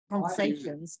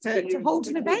conversations to hold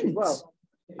an event.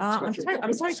 I'm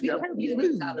sorry to be terribly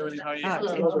rude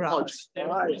to interrupt.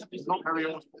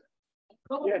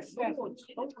 Yes, I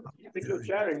think you're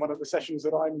chairing one of the sessions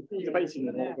that I'm debating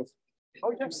in.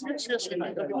 Oh, yes.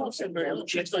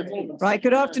 Right,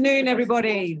 good afternoon,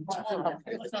 everybody.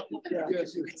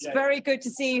 It's very good to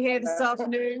see you here this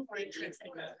afternoon.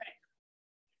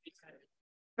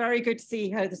 Very good to see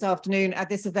you here this afternoon at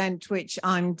this event, which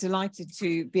I'm delighted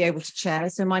to be able to chair.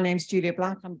 So my name's Julia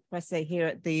Black. I'm a professor here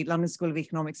at the London School of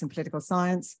Economics and Political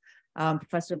Science,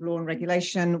 professor of law and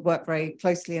regulation, work very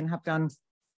closely and have done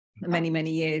many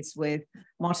years with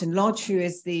Martin Lodge, who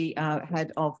is the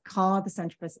head of CAR, the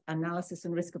Centre for Analysis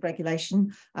and Risk of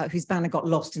Regulation, whose banner got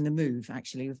lost in the move,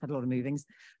 actually. We've had a lot of movings.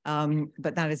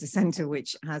 But that is a centre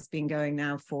which has been going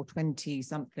now for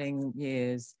 20-something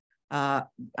years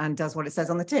and does what it says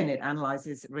on the tin. It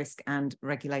analyses risk and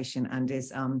regulation and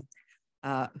is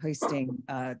hosting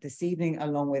this evening,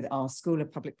 along with our School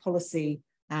of Public Policy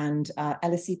and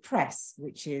LSE Press,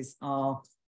 which is our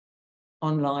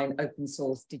online open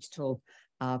source digital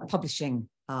publishing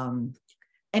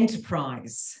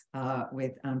enterprise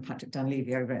with Patrick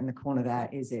Dunleavy over in the corner there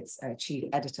is its chief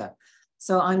editor.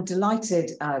 So I'm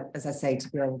delighted, as I say, to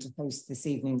be able to host this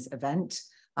evening's event.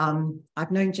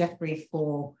 I've known Geoffrey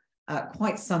for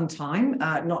quite some time,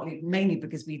 not mainly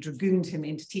because we dragooned him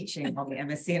into teaching on the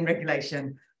MSc in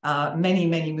regulation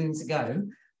many moons ago,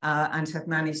 and have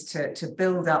managed to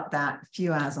build up that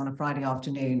few hours on a Friday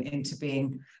afternoon into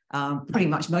being pretty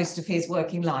much most of his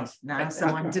working life now. So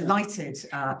I'm delighted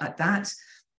at that.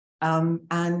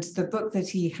 And the book that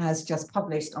he has just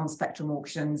published on spectrum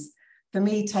auctions, for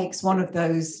me, takes one of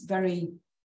those very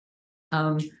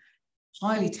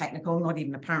highly technical, not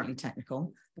even apparently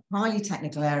technical, highly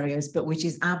technical areas, but which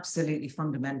is absolutely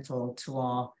fundamental to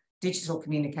our digital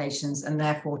communications and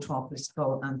therefore to our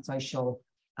political and social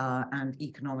and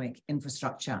economic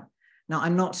infrastructure.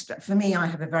 Now, for me, I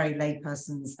have a very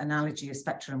layperson's analogy of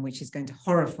spectrum, which is going to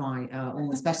horrify all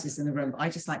the specialists in the room. I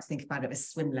just like to think about it as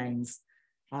swim lanes.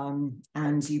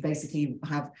 And you basically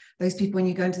have those people when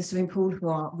you go into the swimming pool who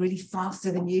are really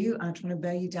faster than you and trying to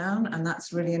bear you down, and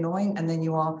that's really annoying. And then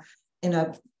you are in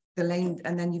the lane,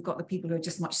 and then you've got the people who are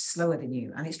just much slower than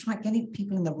you. And it's trying getting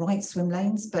people in the right swim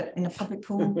lanes, but in a public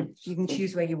pool, you can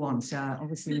choose where you want.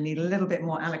 Obviously, we need a little bit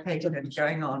more allocation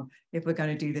going on if we're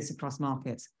going to do this across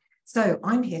markets. So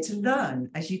I'm here to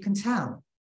learn, as you can tell,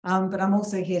 but I'm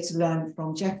also here to learn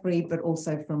from Geoffrey, but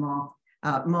also from our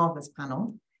marvellous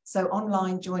panel. So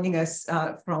online joining us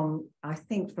from, I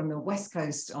think, from the west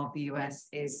coast of the US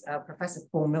is Professor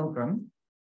Paul Milgrom,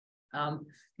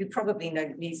 who probably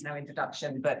needs no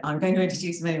introduction, but I'm going to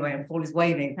introduce him anyway, and Paul is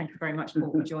waving. Thank you very much,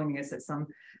 Paul, for joining us at some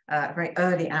very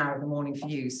early hour of the morning for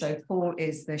you. So Paul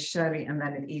is the Shirley and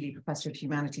Leonard Ely Professor of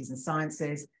Humanities and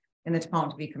Sciences in the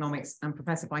Department of Economics and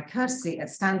Professor by courtesy at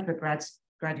Stanford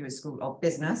Graduate School of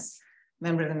Business,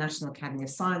 member of the National Academy of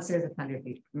Sciences, a fellow of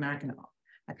the American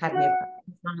Academy of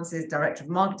Sciences, Director of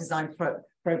Market Design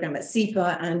Program at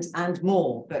CEPA, and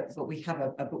more, but we have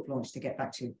a book launch to get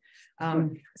back to.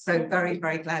 So very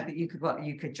glad that you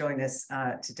could join us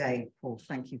today, Paul.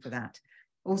 Thank you for that.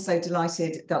 Also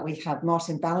delighted that we have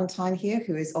Martin Ballantyne here,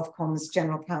 who is Ofcom's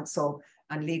General Counsel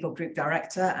and Legal Group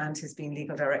Director, and has been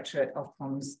Legal Director at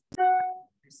Ofcom's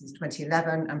since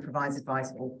 2011 and provides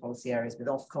advice in all policy areas with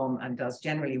Ofcom and does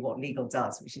generally what legal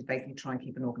does, which is basically try and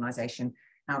keep an organisation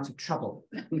out of trouble.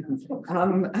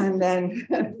 And then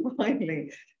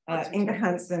finally, Inga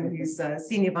Hansen, who's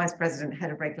Senior Vice President,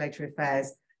 Head of Regulatory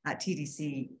Affairs at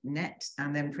TDC Net,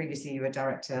 and then previously you were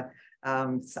Director,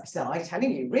 so I'm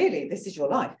telling you, really, this is your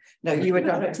life. No, you were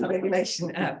Director of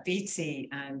Regulation at BT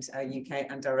and UK,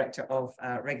 and Director of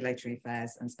Regulatory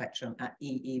Affairs and Spectrum at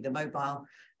EE, the mobile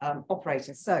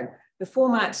operator. So the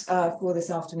format for this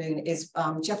afternoon is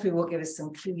Geoffrey will give us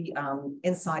some key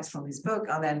insights from his book.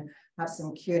 I'll then have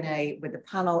some Q&A with the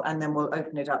panel, and then we'll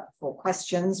open it up for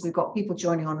questions. We've got people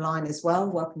joining online as well.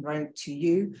 Welcome very to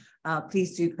you.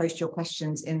 Please do post your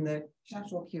questions in the chat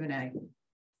or Q&A.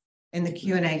 In the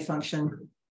Q&A function,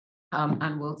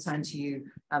 and we'll turn to you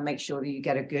and make sure that you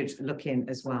get a good look in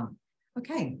as well.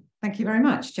 Okay, thank you very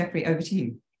much. Geoffrey, over to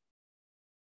you.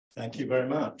 Thank you very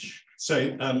much.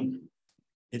 So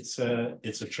it's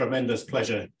a tremendous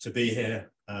pleasure to be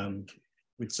here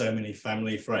with so many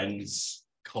family, friends,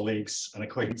 colleagues and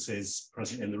acquaintances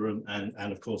present in the room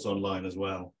and of course online as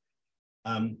well.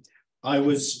 I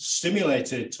was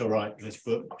stimulated to write this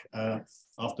book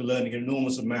after learning an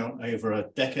enormous amount over a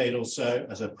decade or so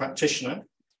as a practitioner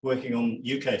working on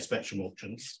UK spectrum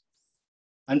auctions,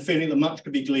 and feeling that much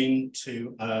could be gleaned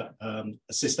to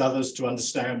assist others to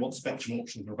understand what spectrum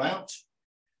auctions are about,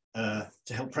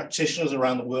 to help practitioners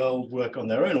around the world work on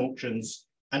their own auctions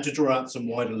and to draw out some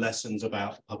wider lessons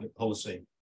about public policy.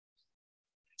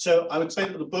 So I would say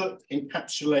that the book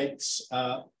encapsulates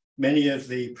many of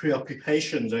the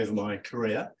preoccupations over my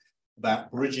career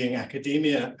about bridging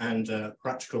academia and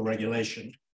practical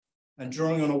regulation, and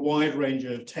drawing on a wide range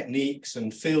of techniques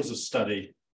and fields of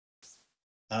study,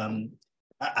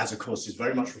 as of course is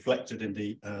very much reflected in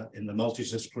the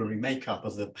multidisciplinary makeup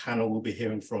of the panel we'll be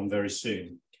hearing from very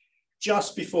soon.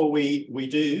 Just before we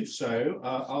do so,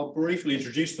 I'll briefly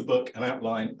introduce the book and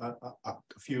outline a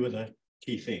few of the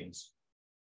key themes.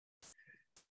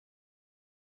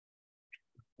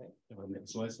 Okay, I'll make the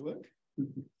slides to work.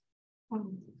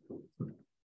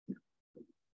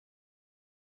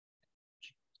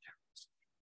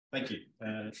 Thank you.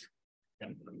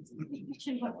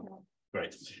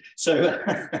 Great. So,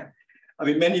 I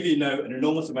mean, many of you know an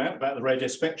enormous amount about the radio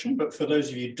spectrum, but for those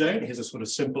of you who don't, here's a sort of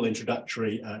simple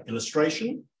introductory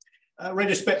illustration.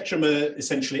 Radio spectrum are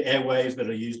essentially airwaves that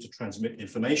are used to transmit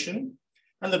information.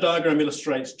 And the diagram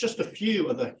illustrates just a few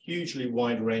of the hugely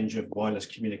wide range of wireless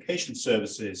communication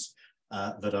services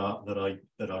that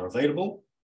are available.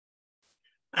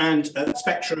 And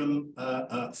spectrum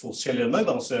for cellular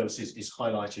mobile services is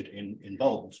highlighted in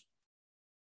bold.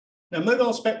 Now,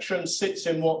 mobile spectrum sits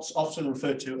in what's often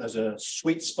referred to as a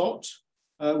sweet spot,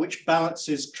 which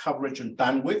balances coverage and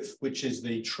bandwidth, which is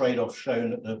the trade-off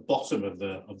shown at the bottom of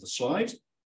the slide.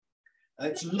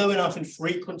 It's low enough in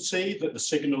frequency that the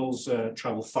signals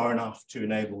travel far enough to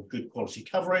enable good quality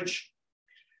coverage,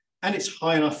 and it's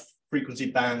high enough frequency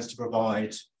bands to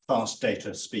provide fast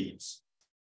data speeds.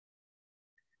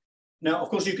 Now, of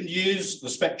course, you can use the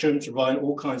spectrum to provide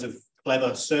all kinds of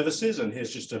clever services, and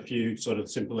here's just a few sort of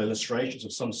simple illustrations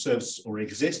of some services already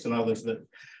exist and others that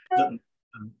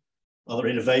other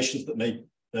innovations that may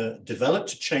develop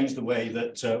to change the way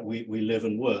that we live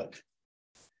and work.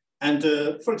 And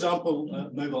for example,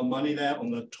 mobile money there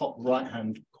on the top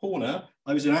right-hand corner.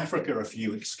 I was in Africa a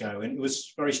few weeks ago, and it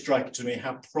was very striking to me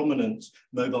how prominent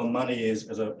mobile money is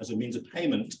as a means of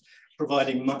payment,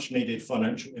 providing much needed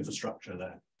financial infrastructure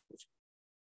there.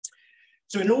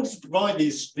 So in order to provide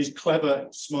these clever,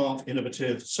 smart,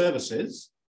 innovative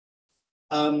services,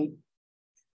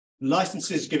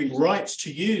 licenses giving rights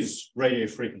to use radio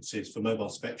frequencies for mobile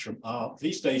spectrum are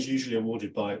these days usually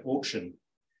awarded by auction.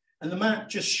 And the map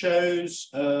just shows,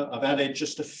 I've added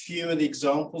just a few of the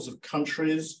examples of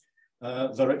countries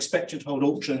that are expected to hold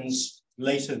auctions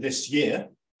later this year.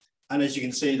 And as you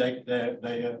can see,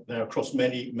 they're across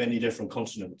many different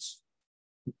continents.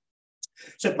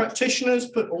 So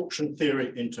practitioners put auction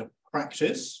theory into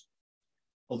practice,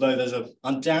 although there's an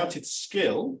undoubted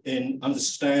skill in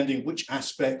understanding which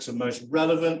aspects are most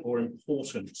relevant or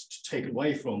important to take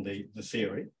away from the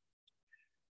theory.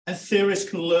 And theorists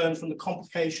can learn from the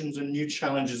complications and new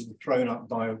challenges thrown up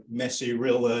by messy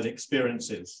real-world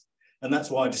experiences. And that's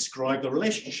why I describe the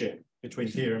relationship between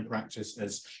theory and practice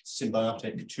as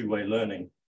symbiotic two-way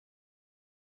learning.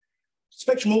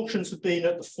 Spectrum auctions have been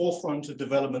at the forefront of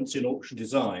developments in auction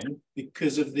design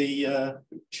because of the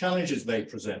challenges they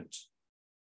present.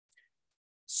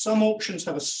 Some auctions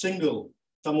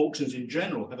in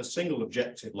general have a single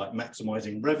objective, like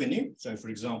maximizing revenue. So for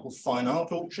example, fine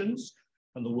art auctions,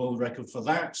 and the world record for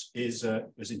that was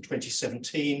in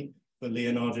 2017 for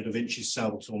Leonardo da Vinci's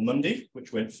Salvator Mundi,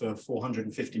 which went for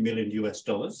 $450 million US,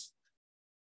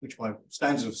 which by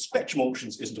standards of spectrum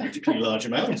auctions isn't a particularly large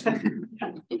amount.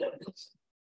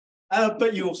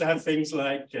 But you also have things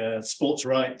like sports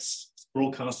rights,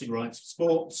 broadcasting rights for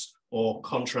sports, or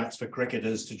contracts for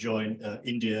cricketers to join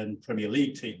Indian Premier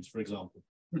League teams, for example.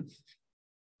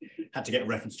 Had to get a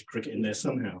reference to cricket in there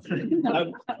somehow.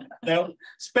 Now,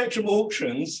 spectrum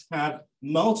auctions have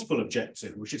multiple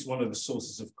objectives, which is one of the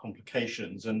sources of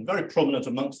complications, and very prominent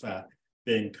amongst that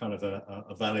being kind of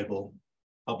a valuable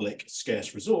public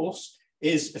scarce resource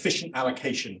is efficient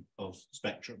allocation of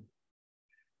spectrum.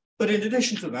 But in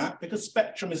addition to that, because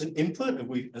spectrum is an input,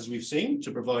 as we've seen,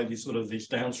 to provide these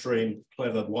downstream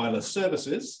clever wireless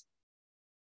services,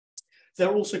 there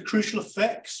are also crucial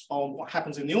effects on what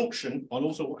happens in the auction, on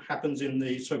also what happens in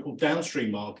the so-called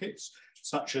downstream markets,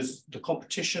 such as the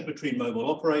competition between mobile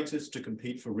operators to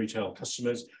compete for retail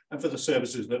customers and for the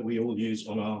services that we all use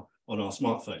on our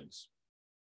smartphones.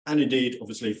 And indeed,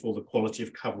 obviously, for the quality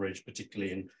of coverage,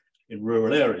 particularly in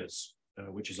rural areas,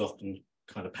 which is often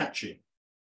kind of patchy.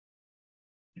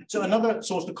 So another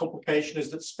source of complication is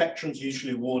that spectrum is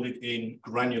usually awarded in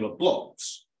granular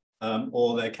blocks,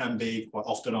 or there can be quite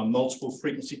often are multiple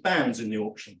frequency bands in the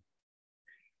auction.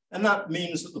 And that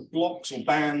means that the blocks or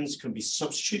bands can be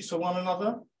substitutes for one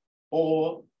another,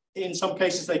 or in some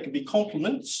cases they can be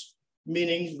complements,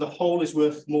 meaning the whole is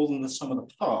worth more than the sum of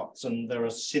the parts, and there are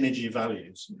synergy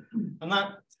values. And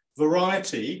that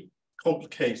variety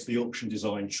complicates the auction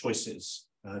design choices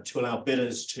to allow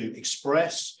bidders to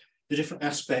express the different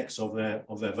aspects of their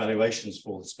valuations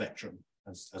for the spectrum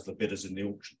as the bidders in the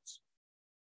auctions.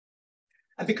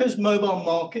 And because mobile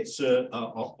markets are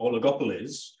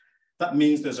oligopolies, that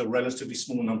means there's a relatively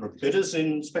small number of bidders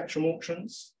in spectrum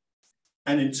auctions.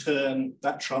 And in turn,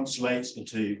 that translates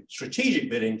into strategic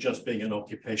bidding just being an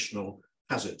occupational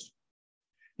hazard.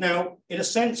 Now, in a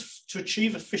sense, to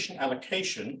achieve efficient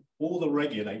allocation, all the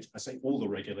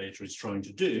regulator is trying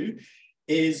to do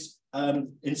is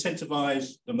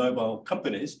incentivize the mobile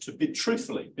companies to bid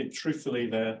truthfully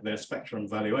their spectrum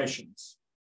valuations.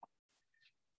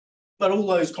 But all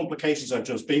those complications I've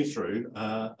just been through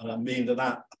mean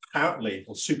that apparently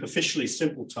or superficially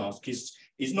simple task is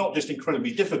not just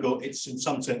incredibly difficult, it's in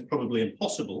some sense probably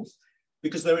impossible,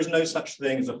 because there is no such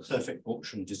thing as a perfect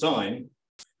auction design.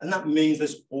 And that means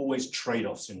there's always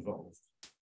trade-offs involved.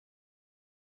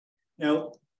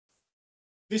 Now,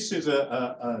 this is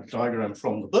a diagram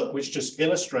from the book, which just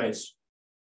illustrates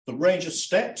the range of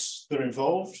steps that are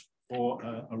involved for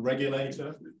a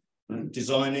regulator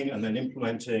designing and then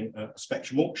implementing a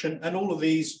spectrum auction. And all of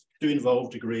these do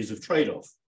involve degrees of trade-off.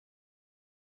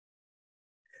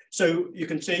 So you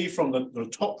can see from the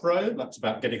top row, that's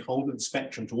about getting hold of the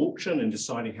spectrum to auction and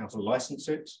deciding how to license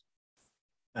it.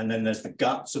 And then there's the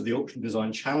guts of the auction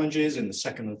design challenges in the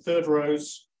second and third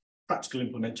rows, practical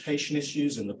implementation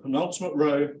issues in the penultimate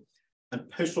row, and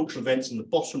post-auction events in the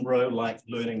bottom row, like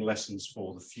learning lessons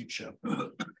for the future.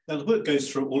 Now, the book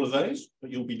goes through all of those, but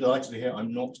you'll be delighted to hear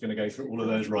I'm not going to go through all of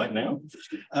those right now.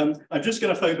 I'm just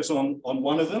going to focus on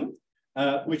one of them,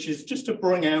 which is just to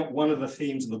bring out one of the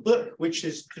themes of the book, which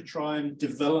is to try and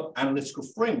develop analytical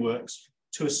frameworks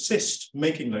to assist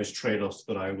making those trade-offs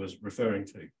that I was referring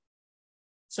to.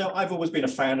 So I've always been a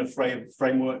fan of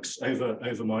frameworks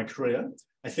over my career.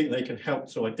 I think they can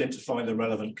help to identify the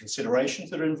relevant considerations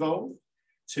that are involved,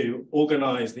 to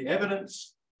organize the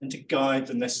evidence, and to guide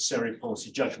the necessary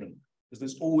policy judgment, because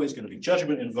there's always going to be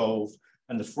judgment involved,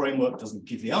 and the framework doesn't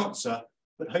give the answer,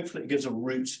 but hopefully it gives a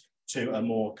route to a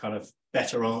more kind of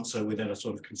better answer within a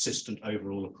sort of consistent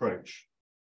overall approach.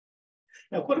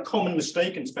 Now, quite a common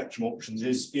mistake in spectrum auctions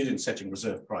is in setting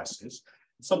reserve prices.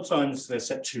 Sometimes they're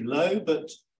set too low,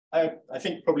 but I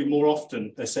think probably more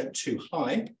often they're set too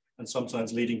high, and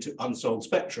sometimes leading to unsold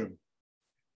spectrum.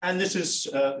 And this is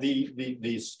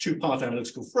these two-part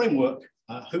analytical framework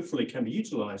hopefully can be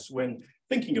utilized when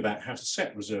thinking about how to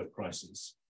set reserve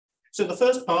prices. So the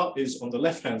first part is on the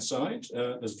left-hand side.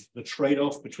 There's the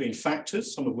trade-off between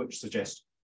factors, some of which suggest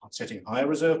setting higher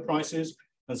reserve prices,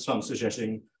 and some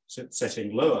suggesting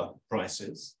setting lower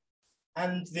prices.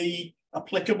 And the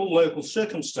applicable local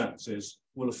circumstances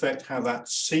will affect how that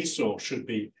seesaw should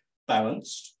be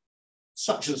balanced,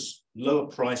 such as lower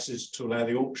prices to allow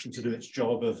the auction to do its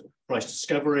job of price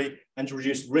discovery and to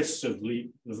reduce risks of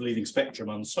leaving spectrum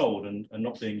unsold and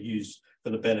not being used for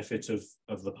the benefit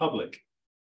of the public.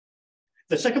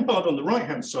 The second part on the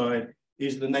right-hand side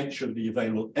is the nature of the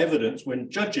available evidence when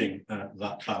judging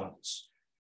that balance,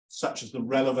 such as the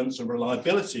relevance and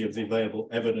reliability of the available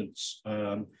evidence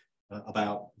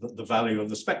about the value of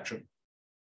the spectrum.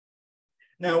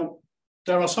 Now,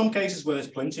 there are some cases where there's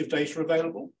plenty of data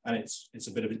available, and it's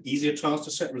a bit of an easier task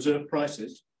to set reserve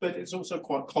prices, but it's also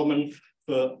quite common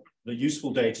for the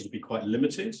useful data to be quite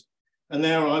limited. And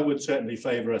there I would certainly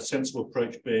favor a sensible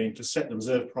approach being to set the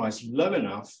reserve price low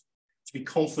enough to be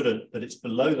confident that it's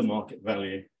below the market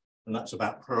value. And that's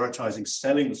about prioritizing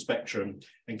selling the spectrum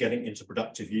and getting into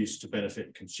productive use to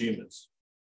benefit consumers.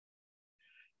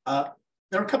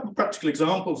 There are a couple of practical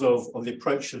examples of the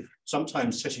approach of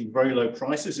sometimes setting very low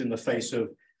prices in the face of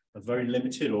a very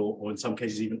limited or in some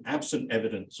cases even absent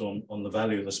evidence on the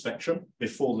value of the spectrum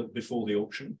before the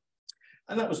auction.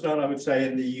 And that was done, I would say,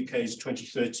 in the UK's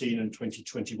 2013 and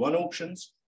 2021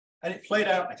 auctions. And it played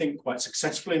out, I think, quite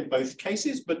successfully in both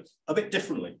cases, but a bit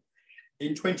differently.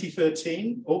 In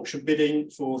 2013, auction bidding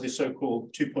for the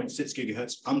so-called 2.6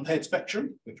 gigahertz unpaired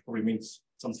spectrum, which probably means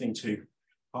something to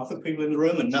half the people in the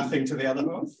room and nothing to the other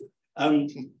half.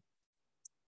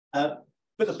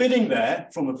 But the bidding there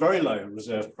from a very low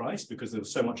reserve price, because there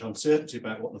was so much uncertainty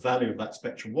about what the value of that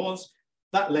spectrum was,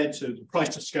 that led to the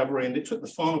price discovery, and it took the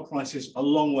final prices a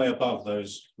long way above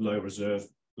those low reserve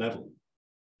level.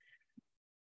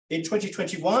 In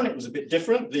 2021, it was a bit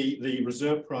different. The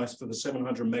reserve price for the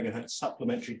 700 megahertz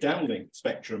supplementary downlink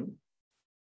spectrum,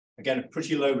 again, a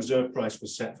pretty low reserve price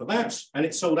was set for that, and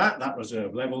it sold at that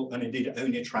reserve level, and indeed it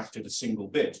only attracted a single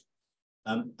bid.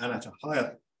 And at a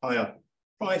higher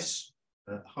price,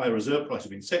 higher reserve price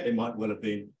had been set, they might well have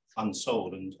been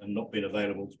unsold and not been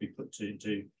available to be put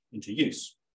into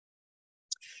use.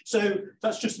 So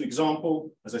that's just an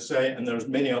example, as I say, and there's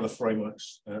many other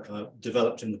frameworks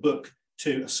developed in the book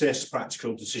to assess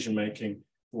practical decision-making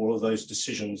for all of those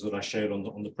decisions that I showed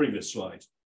on the previous slide.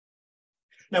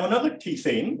 Now, another key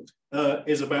theme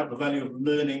is about the value of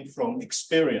learning from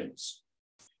experience.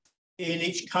 In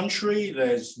each country,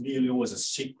 there's nearly always a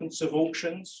sequence of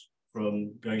auctions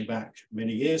from going back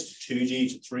many years to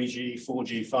 2G to 3G,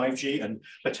 4G, 5G, and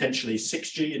potentially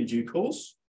 6G in due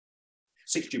course.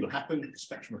 6G will happen, the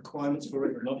spectrum requirements for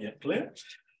it are not yet clear.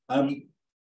 And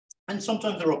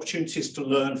sometimes there are opportunities to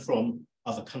learn from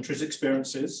other countries'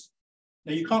 experiences.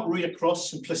 Now, you can't read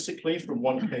across simplistically from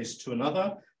one case to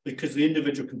another because the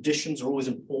individual conditions are always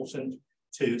important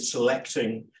to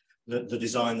selecting the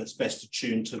design that's best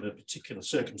attuned to the particular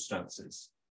circumstances.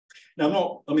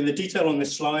 Now, the detail on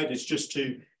this slide is just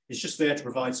there to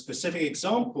provide specific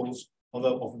examples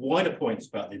of wider points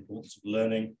about the importance of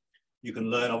learning. You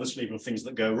can learn, obviously, from things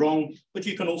that go wrong, but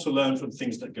you can also learn from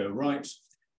things that go right.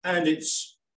 And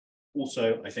it's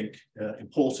also, I think,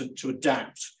 important to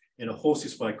adapt in a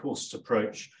horses-by-courses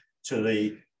approach to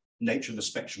the nature of the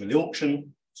spectrum in the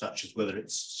auction, such as whether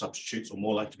it's substitutes or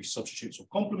more likely to be substitutes or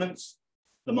complements,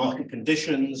 the market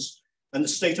conditions, and the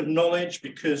state of knowledge,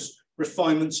 because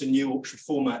refinements in new auction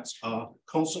formats are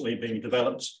constantly being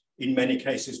developed, in many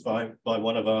cases by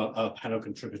one of our panel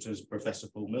contributors, Professor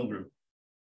Paul Milgrom.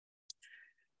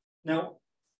 Now,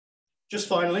 just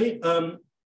finally,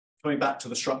 coming back to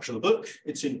the structure of the book,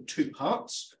 it's in two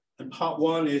parts. And part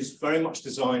one is very much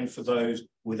designed for those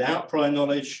without prior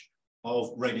knowledge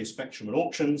of radio spectrum and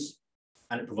auctions.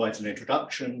 And it provides an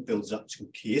introduction, builds up some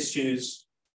key issues,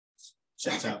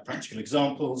 sets out practical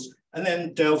examples, and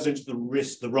then delves into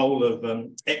the role of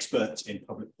experts in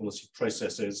public policy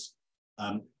processes.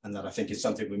 And that, I think, is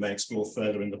something we may explore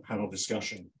further in the panel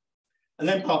discussion. And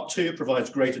then part two provides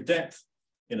greater depth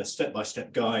in a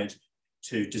step-by-step guide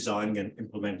to designing and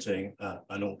implementing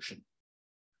an auction.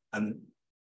 And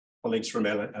colleagues from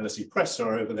LSE Press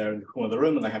are over there in the corner of the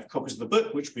room, and they have copies of the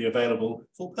book, which will be available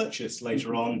for purchase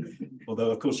later on,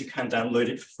 although, of course, you can download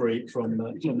it for free from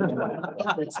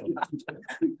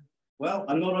well,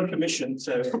 I'm not on commission,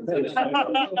 so there's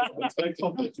no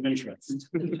conflict of interest.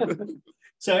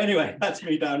 So anyway, that's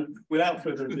me done. Without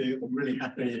further ado, I'm really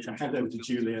happy to hand over to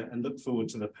Julia and look forward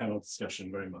to the panel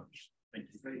discussion very much. Thank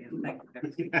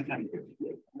you.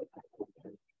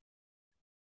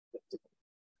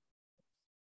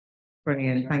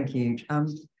 Brilliant, thank you.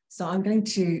 So I'm going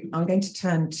to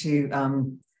turn to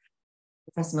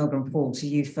Professor Milgrom, Paul, to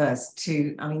you first.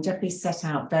 Geoffrey set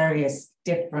out various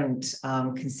different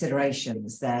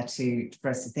considerations there for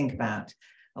us to think about,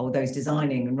 or those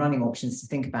designing and running auctions to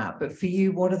think about. But for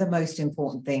you, what are the most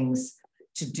important things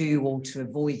to do or to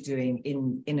avoid doing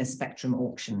in a spectrum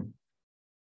auction?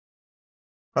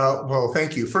 Well,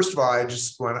 thank you. First of all, I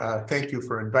just want to thank you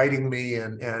for inviting me,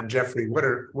 and Geoffrey, what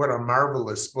a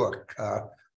marvelous book.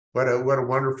 What a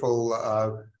wonderful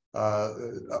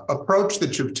approach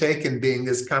that you've taken, being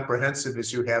as comprehensive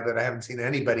as you have, that I haven't seen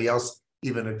anybody else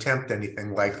even attempt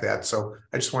anything like that. So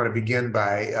I just want to begin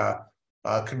by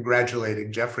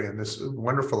congratulating Geoffrey on this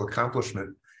wonderful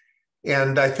accomplishment.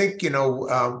 And I think,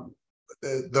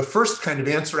 the first kind of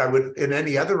answer I would, in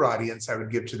any other audience, I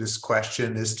would give to this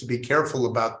question is to be careful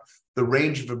about the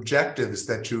range of objectives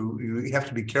that you have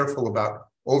to be careful about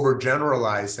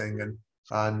overgeneralizing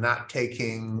and not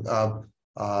taking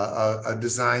a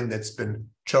design that's been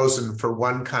chosen for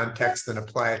one context and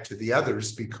apply it to the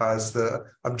others, because the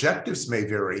objectives may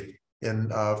vary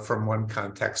from one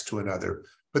context to another.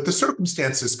 But the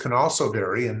circumstances can also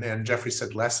vary, and Geoffrey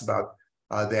said less about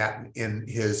that in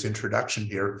his introduction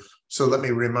here. So let me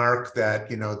remark that,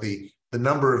 the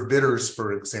number of bidders,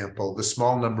 for example, the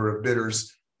small number of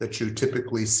bidders that you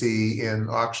typically see in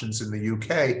auctions in the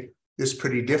UK is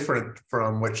pretty different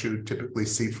from what you typically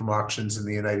see from auctions in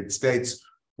the United States,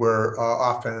 where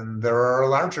often there are a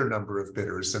larger number of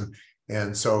bidders.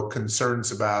 And so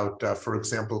concerns about, for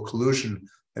example, collusion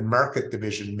and market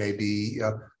division may be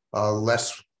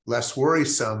less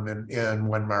worrisome in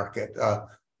one market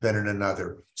than in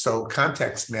another. So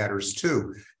context matters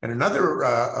too. And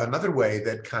another way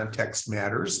that context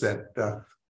matters that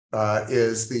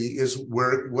is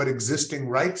what existing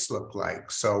rights look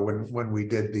like. So when we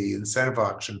did the incentive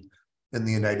auction in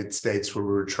the United States, where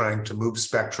we were trying to move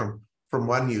spectrum from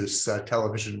one use,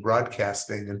 television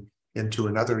broadcasting, and into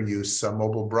another use,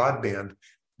 mobile broadband,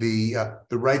 the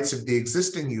rights of the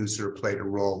existing user played a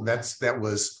role. That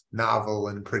was novel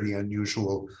and pretty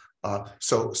unusual.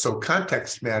 So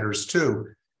context matters too.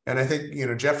 And I think,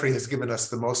 Geoffrey has given us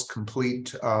the most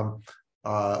complete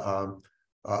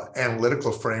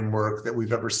analytical framework that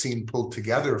we've ever seen pulled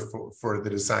together for the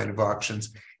design of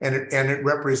auctions. And it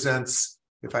represents,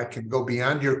 if I can go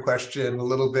beyond your question a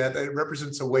little bit, it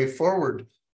represents a way forward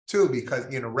too, because,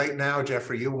 right now,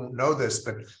 Geoffrey, you won't know this,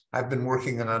 but I've been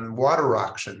working on water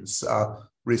auctions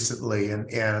recently,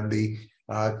 and the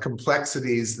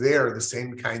complexities there, the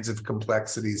same kinds of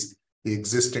complexities, the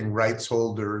existing rights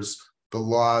holders, the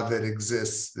law that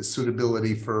exists, the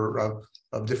suitability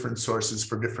of different sources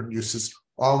for different uses,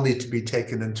 all need to be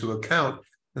taken into account.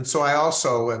 And so I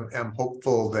also am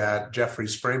hopeful that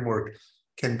Geoffrey's framework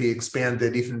can be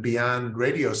expanded even beyond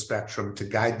radio spectrum to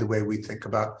guide the way we think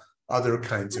about other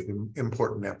kinds of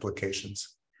important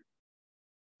applications.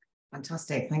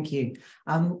 Fantastic, thank you.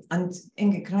 And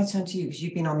Inga, can I turn to you, because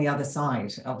you've been on the other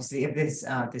side, obviously, of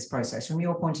this process. From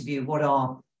your point of view, what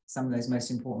are some of those most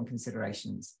important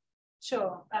considerations?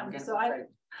 Sure. So I'd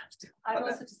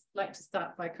also just like to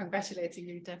start by congratulating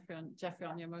you, Geoffrey,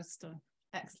 on your most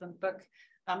excellent book.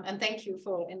 And thank you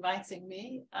for inviting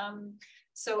me.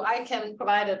 So I can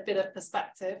provide a bit of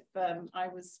perspective. I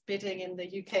was bidding in the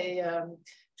UK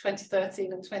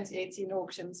 2013 and 2018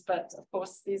 auctions, but of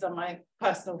course, these are my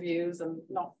personal views and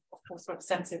not, of course,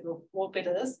 representative of all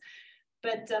bidders.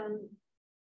 But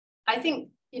I think,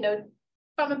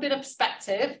 from a bit of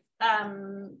perspective,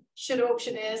 should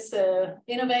auctioneers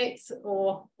innovate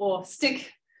or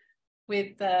stick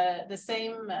with the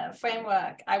same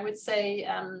framework? I would say,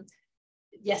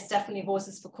 yes, definitely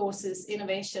horses for courses.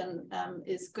 Innovation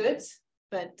is good,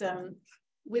 but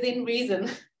within reason.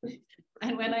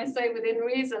 And when I say within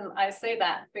reason, I say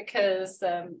that because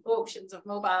auctions of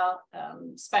mobile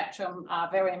spectrum are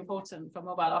very important for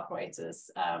mobile operators.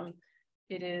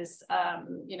 It is,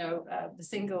 the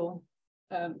single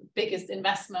biggest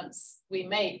investments we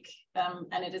make,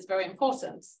 and it is very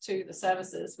important to the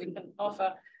services we can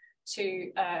offer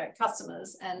to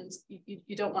customers. And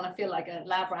you don't want to feel like a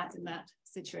lab rat in that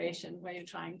situation where you're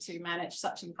trying to manage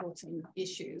such important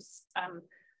issues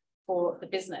for the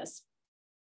business.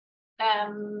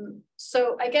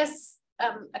 So I guess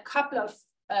a couple of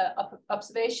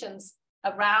observations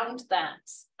around that.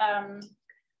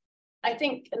 I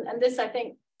think, and this I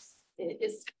think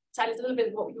is ties a little bit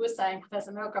of what you were saying,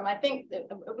 Professor Milgrom. I think that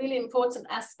a really important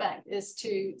aspect is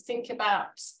to think about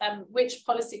which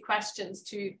policy questions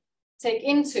to take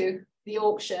into the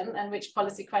auction and which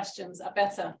policy questions are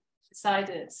better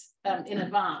decided in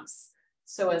advance,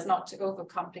 so as not to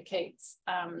overcomplicate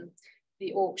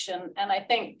the auction. And I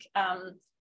think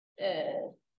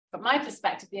from my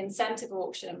perspective, the incentive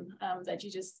auction that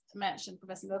you just mentioned,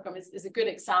 Professor Milgrom, is a good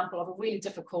example of a really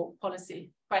difficult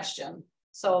policy question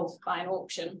solved by an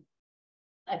auction.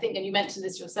 I think, and you mentioned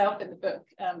this yourself in the book,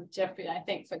 Geoffrey, I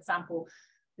think, for example,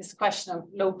 this question of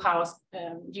low power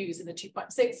use in the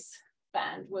 2.6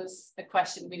 band was a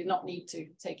question we did not need to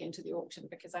take into the auction,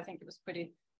 because I think it was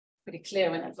pretty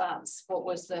clear in advance what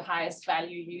was the highest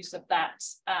value use of that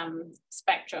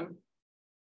spectrum.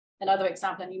 Another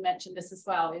example, and you mentioned this as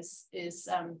well, is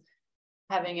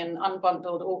having an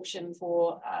unbundled auction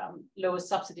for lower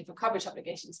subsidy for coverage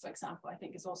obligations, for example, I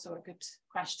think is also a good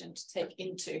question to take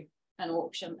into an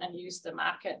auction and use the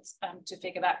market to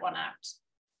figure that one out.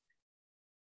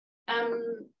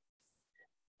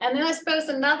 And then I suppose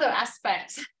another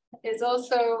aspect is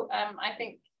also, I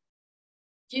think,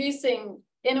 using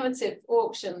innovative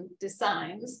auction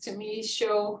designs to me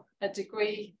show a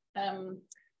degree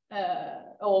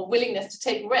or willingness to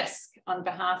take risk on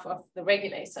behalf of the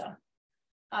regulator.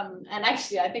 And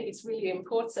actually, I think it's really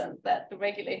important that the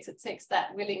regulator takes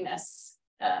that willingness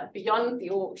beyond the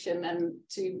auction and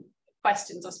to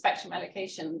questions of spectrum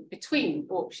allocation between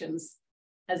auctions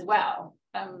as well.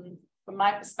 From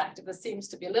my perspective, there seems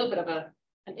to be a little bit of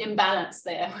an imbalance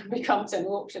there when we come to an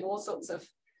auction. All sorts of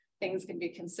things can be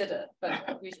considered,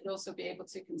 but we should also be able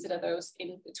to consider those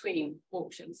in between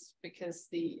auctions, because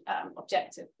the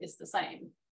objective is the same,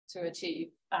 to achieve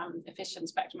efficient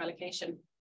spectrum allocation.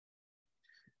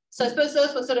 So I suppose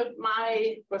those were sort of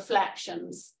my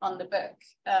reflections on the book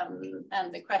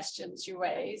and the questions you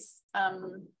raise.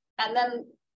 And then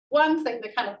one thing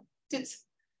that kind of did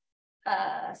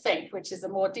think, which is a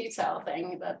more detailed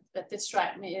thing that did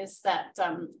strike me, is that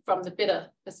from the bidder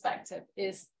perspective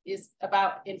is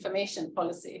about information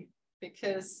policy,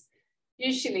 because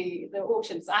usually the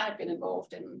auctions I have been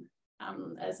involved in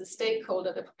as a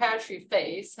stakeholder, the preparatory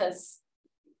phase has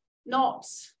not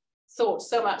thought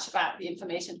so much about the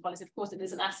information policy. Of course, it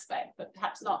is an aspect, but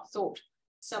perhaps not thought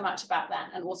so much about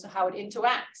that, and also how it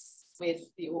interacts with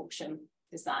the auction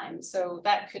design. So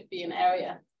that could be an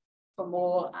area for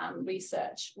more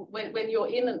research. When you're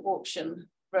in an auction,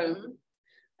 room,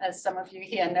 as some of you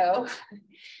here know.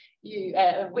 You,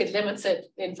 with limited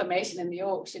information in the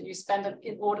auction, you spend an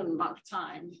inordinate amount of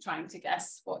time trying to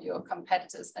guess what your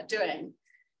competitors are doing.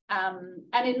 And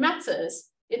it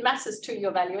matters to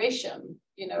your valuation,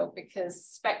 you know, because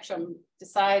Spectrum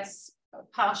decides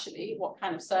partially what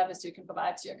kind of service you can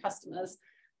provide to your customers,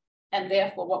 and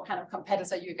therefore what kind of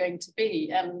competitor you're going to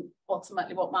be, and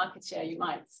ultimately what market share you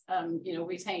might, you know,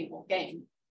 retain or gain.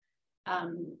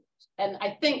 And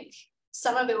I think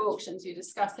some of the auctions you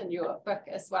discuss in your book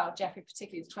as well, Geoffrey,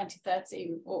 particularly the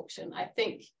 2013 auction, I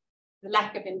think the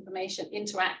lack of information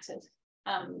interacted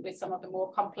with some of the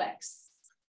more complex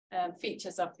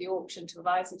features of the auction to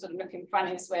provide some sort of looking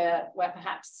funnies where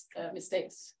perhaps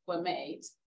mistakes were made.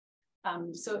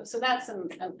 So that's an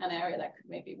area that could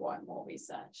maybe warrant more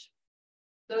research.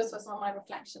 Those were some of my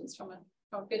reflections from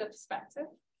a bit of perspective.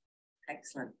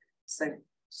 Excellent. So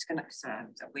just going to, sorry,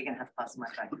 we're going to have to pass my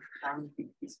phone.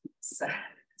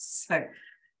 So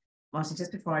Martin,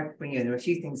 just before I bring you in, there are a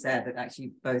few things there that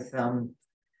actually both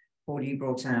Paul, you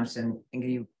brought out, and Inga,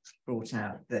 you brought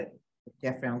out, that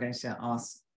Geoffrey, I'm going to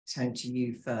turn to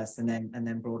you first and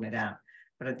then broaden it out.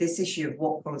 But this issue of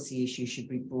what policy issue should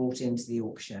be brought into the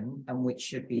auction and which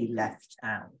should be left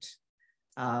out,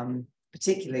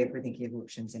 particularly if we're thinking of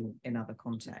auctions in other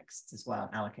contexts as well,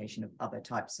 allocation of other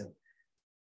types of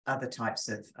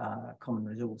common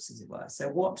resources, as it were. So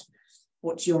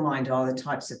what to your mind are the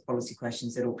types of policy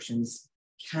questions that auctions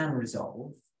can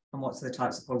resolve, and what's the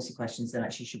types of policy questions that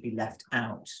actually should be left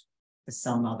out for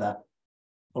some other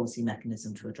policy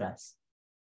mechanism to address?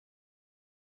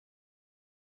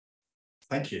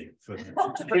 Thank you for a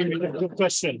good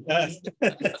question. I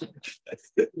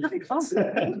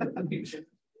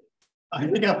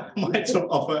think I might sort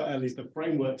of offer at least a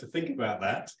framework to think about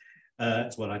that.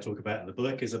 It's what I talk about in the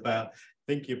book, is about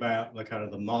thinking about the kind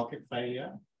of the market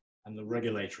failure and the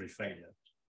regulatory failure.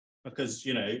 Because,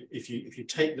 you know, if you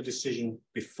take the decision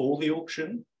before the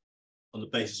auction on the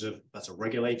basis of that's a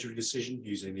regulatory decision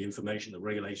using the information the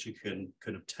regulator can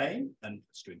obtain and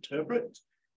to interpret,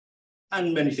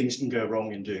 and many things can go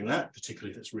wrong in doing that,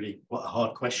 particularly if it's really quite a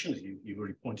hard question. You've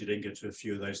already pointed, Inga, to a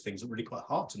few of those things that are really quite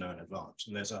hard to know in advance,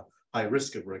 and there's a high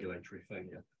risk of regulatory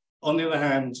failure. On the other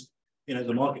hand, you know,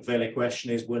 the market failure question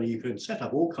is whether you can set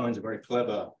up all kinds of very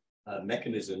clever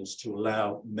mechanisms to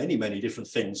allow many different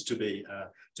things to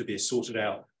be sorted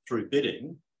out through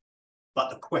bidding. But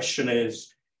the question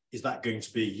is that going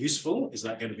to be useful? Is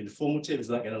that going to be informative? Is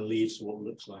that going to lead to what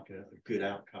looks like a good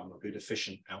outcome, a good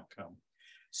efficient outcome?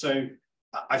 So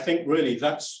I think really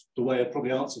that's the way I'd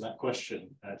probably answer that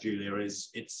question, Julia, is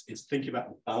it's thinking about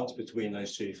the balance between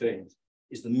those two things.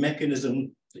 Is the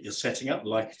mechanism that you're setting up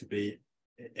likely to be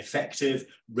effective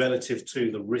relative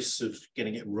to the risks of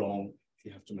getting it wrong if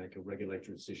you have to make a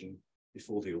regulatory decision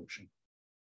before the auction?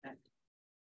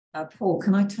 Paul,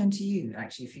 can I turn to you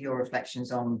actually for your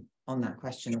reflections on that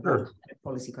question? Sure. Of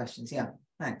policy questions? Yeah,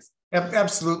 thanks.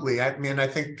 Absolutely. I mean, I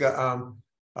think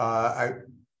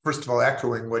first of all,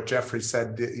 echoing what Geoffrey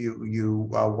said, you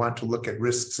want to look at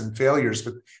risks and failures,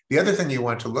 but the other thing you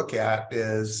want to look at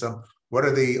is what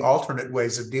are the alternate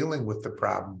ways of dealing with the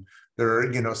problem? There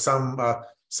are, you know,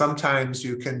 sometimes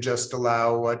you can just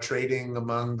allow trading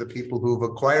among the people who've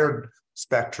acquired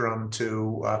spectrum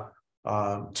to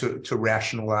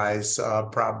rationalize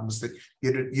problems that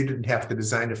you didn't have to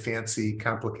design a fancy,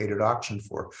 complicated auction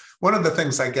for. One of the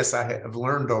things I guess I have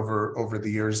learned over the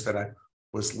years that I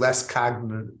was less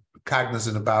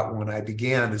cognizant about when I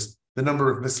began is the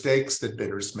number of mistakes that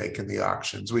bidders make in the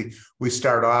auctions. We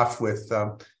start off with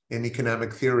in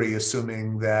economic theory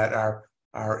assuming that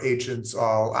our agents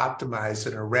all optimize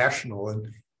and are rational,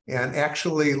 and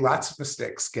actually lots of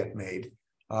mistakes get made.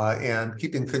 And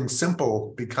keeping things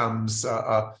simple becomes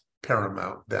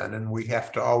paramount then, and we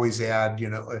have to always add, you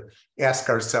know, ask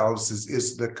ourselves,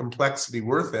 is the complexity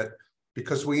worth it?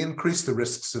 Because we increase the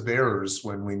risks of errors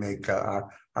when we make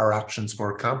our auctions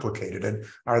more complicated. And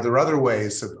are there other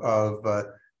ways of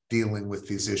dealing with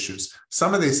these issues?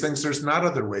 Some of these things there's not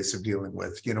other ways of dealing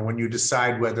with. You know, when you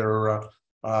decide whether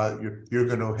you're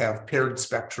going to have paired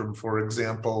spectrum, for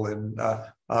example, and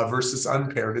versus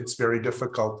unpaired, it's very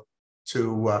difficult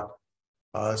to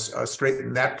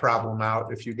straighten that problem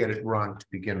out if you get it wrong to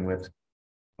begin with.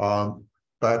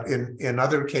 But in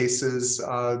other cases,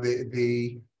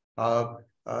 you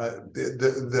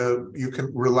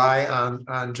can rely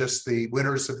on just the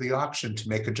winners of the auction to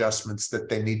make adjustments that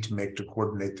they need to make to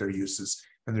coordinate their uses,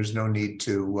 and there's no need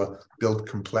to build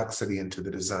complexity into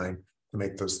the design to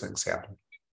make those things happen.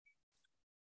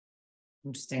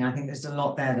 Interesting. I think there's a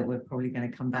lot there that we're probably going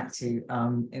to come back to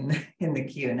in the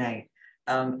Q&A.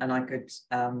 And I could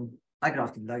I could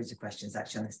ask you loads of questions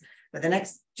actually on this. But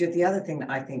the other thing that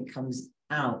I think comes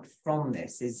out from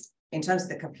this is in terms of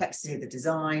the complexity of the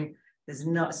design, there's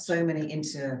not so many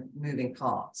intermoving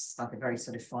parts, like a very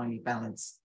sort of finely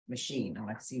balanced machine. And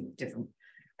I see different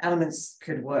elements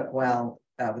could work well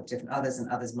with different others, and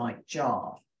others might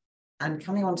jar. And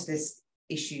coming on to this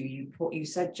issue, you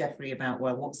said, Geoffrey, about,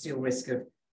 well, what's your risk of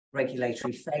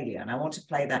regulatory failure? And I want to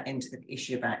play that into the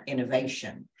issue about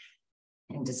innovation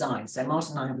in design. So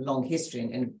Martin and I have a long history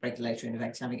in regulatory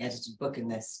innovation, having edited a book in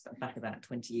this back about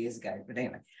 20 years ago. But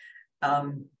anyway,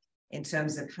 in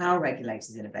terms of how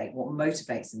regulators innovate, what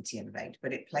motivates them to innovate,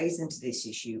 but it plays into this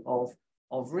issue of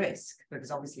risk,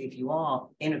 because obviously if you are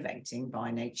innovating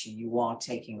by nature, you are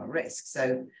taking a risk.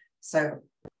 So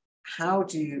how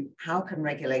can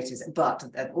regulators, but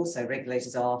also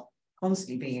regulators are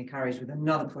constantly being encouraged with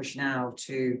another push now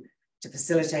to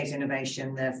facilitate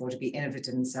innovation, therefore to be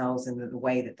innovative themselves in the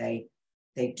way that they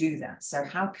do that. So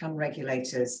how can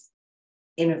regulators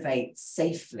innovate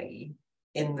safely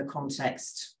in the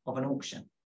context of an auction?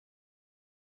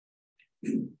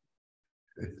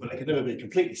 Well, it can never be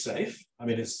completely safe. I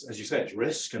mean, it's, as you say, it's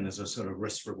risk, and there's a sort of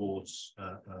risk-rewards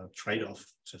trade-off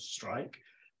to strike.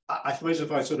 I suppose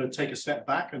if I sort of take a step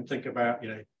back and think about,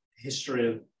 history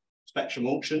of spectrum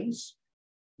auctions,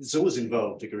 it's always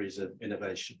involved degrees of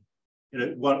innovation.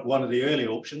 One of the early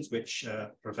auctions, which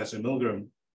Professor Milgrom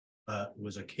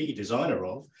was a key designer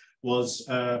of, was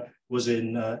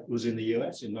in the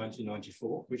US in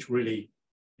 1994, which really,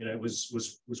 was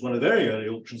one of the very early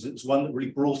auctions. It was one that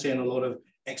really brought in a lot of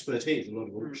expertise, a lot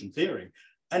of auction theory,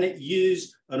 and it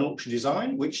used an auction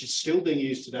design which is still being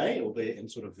used today, albeit in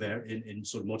sort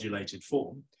of modulated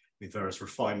form, with various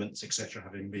refinements, etc.,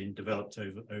 having been developed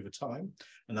over time.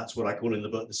 And that's what I call in the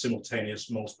book the simultaneous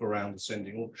multiple round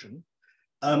ascending auction.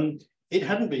 It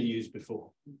hadn't been used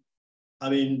before. I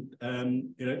mean,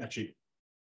 actually,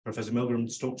 Professor Milgrom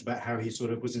talked about how he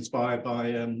sort of was inspired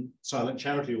by silent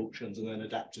charity auctions, and then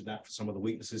adapted that for some of the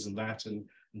weaknesses in that, and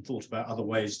thought about other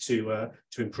ways to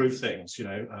improve things,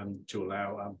 to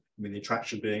allow, the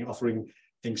attraction being offering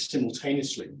things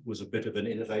simultaneously was a bit of an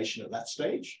innovation at that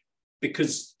stage,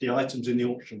 because the items in the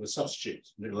auction were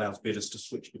substitutes, and it allows bidders to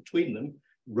switch between them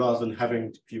rather than having,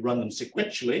 if you run them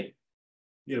sequentially,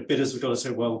 bidders have got to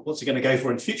say, well, what's he going to go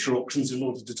for in future auctions in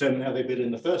order to determine how they bid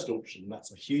in the first auction? And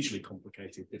that's a hugely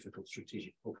complicated, difficult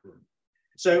strategic problem.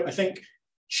 So I think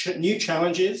new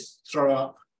challenges throw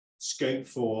up scope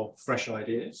for fresh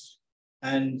ideas.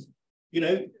 And,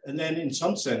 and then in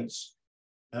some sense,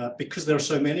 because there are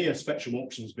so many spectrum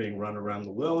auctions being run around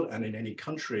the world, and in any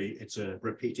country, it's a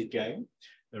repeated game.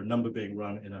 There are a number being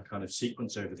run in a kind of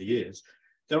sequence over the years.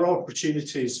 There are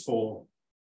opportunities for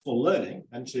learning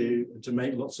and to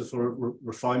make lots of sort of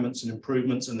refinements and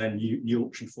improvements, and then new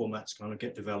auction formats kind of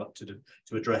get developed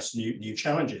to address new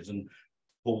challenges. And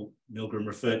Paul Milgrom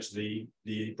referred to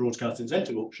the broadcast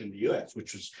incentive auction in the US,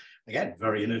 which was, again,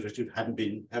 very innovative, hadn't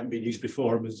been used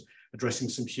before, and was addressing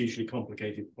some hugely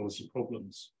complicated policy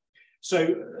problems.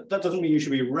 So that doesn't mean you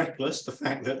should be reckless, the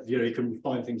fact that you can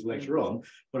refine things later on,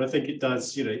 but I think it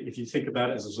does, if you think about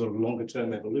it as a sort of longer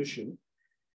term evolution,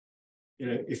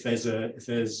 if there's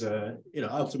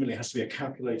ultimately it has to be a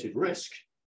calculated risk,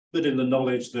 but in the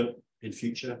knowledge that in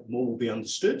future more will be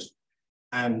understood,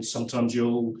 and sometimes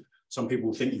some people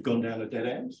will think you've gone down a dead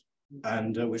end,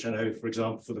 and which I know, for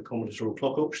example, for the combinatorial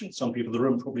clock auction, some people in the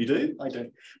room probably do. I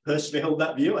don't personally hold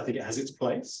that view. I think it has its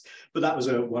place, but that was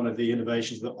one of the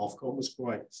innovations that Ofcom was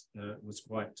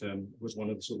one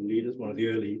of the sort of leaders, one of the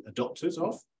early adopters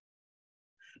of.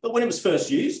 But when it was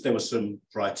first used, there was some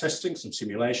prior testing, some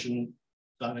simulation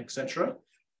done, etc.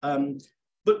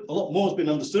 But a lot more has been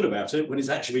understood about it when it's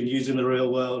actually been used in the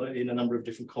real world in a number of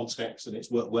different contexts, and it's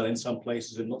worked well in some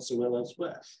places and not so well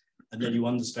elsewhere. And then you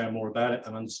understand more about it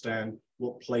and understand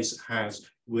what place it has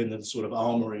within the sort of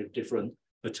armory of different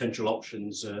potential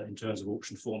options in terms of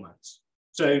auction formats.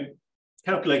 So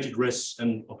calculated risks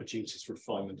and opportunities for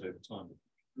refinement over time.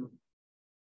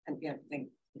 And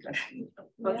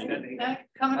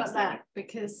comment on that,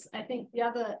 because I think the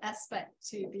other aspect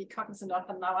to be cognizant of,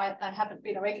 and now I haven't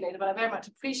been a regulator, but I very much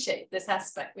appreciate this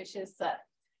aspect, which is that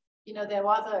there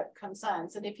are other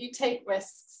concerns, and if you take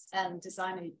risks and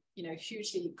design a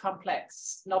hugely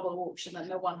complex novel auction that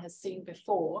no one has seen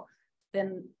before,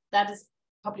 then that is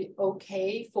probably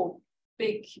okay for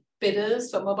big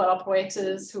bidders, for mobile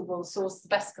operators who will source the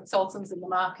best consultants in the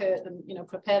market and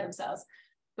prepare themselves.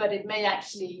 But it may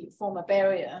actually form a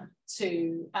barrier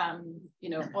to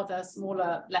other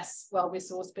smaller, less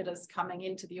well-resourced bidders coming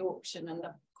into the auction. And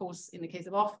of course, in the case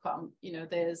of Ofcom,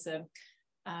 there's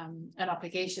an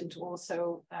obligation to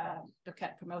also look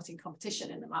at promoting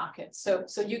competition in the market. So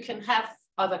you can have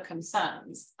other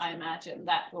concerns, I imagine,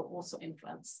 that will also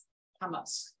influence how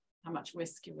much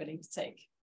risk you're willing to take.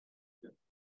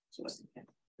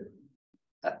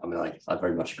 I mean, I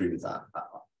very much agree with that.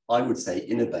 I would say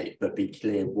innovate, but be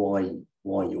clear why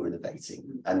you're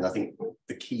innovating. And I think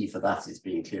the key for that is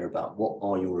being clear about what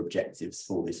are your objectives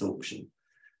for this auction.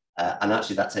 And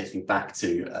actually that takes me back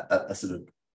to a sort of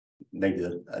maybe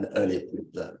an earlier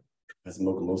point that Professor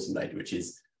Milgrom also made, which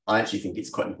is I actually think it's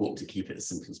quite important to keep it as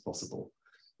simple as possible.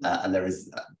 And there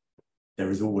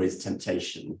is always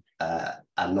temptation,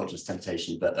 and not just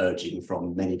temptation, but urging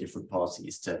from many different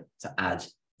parties to add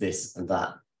this and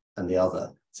that and the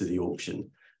other to the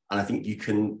auction. And I think you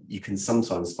can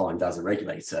sometimes find as a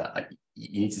regulator,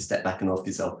 you need to step back and ask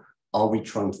yourself, are we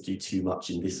trying to do too much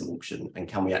in this auction, and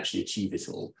can we actually achieve it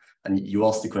all? And you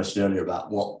asked the question earlier about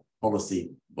what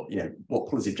policy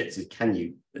objectives can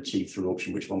you achieve through an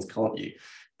auction, which ones can't you?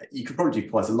 You could probably do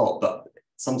quite a lot, but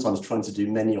sometimes trying to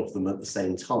do many of them at the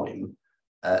same time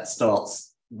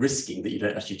starts risking that you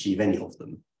don't actually achieve any of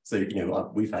them. So,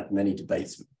 we've had many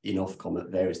debates in Ofcom at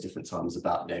various different times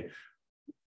about,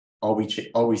 are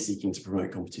we seeking to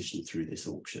promote competition through this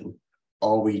auction?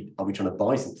 Are we trying to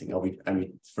buy something? Are we,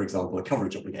 for example, a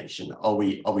coverage obligation? Are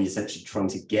we essentially trying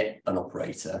to get an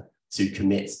operator to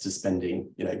commit to spending,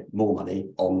 more money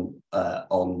on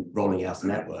rolling out a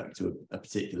network to a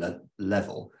particular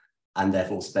level, and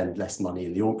therefore spend less money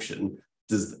in the auction?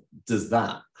 Does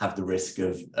that have the risk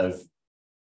of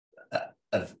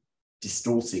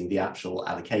distorting the actual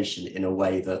allocation in a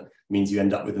way that means you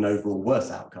end up with an overall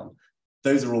worse outcome?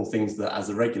 Those are all things that, as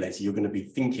a regulator, you're going to be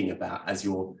thinking about as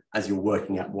you're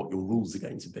working out what your rules are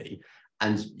going to be.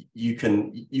 And you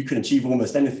can achieve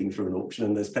almost anything through an auction.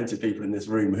 And there's plenty of people in this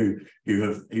room who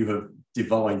have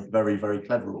devised very, very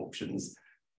clever auctions.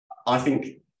 I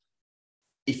think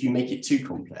if you make it too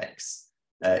complex,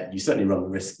 you certainly run the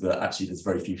risk that actually there's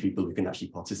very few people who can actually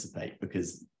participate,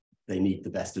 because they need the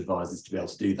best advisors to be able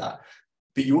to do that.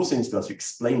 But you also need to be able to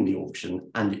explain the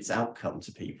auction and its outcome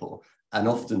to people, and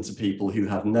often to people who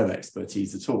have no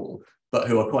expertise at all, but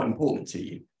who are quite important to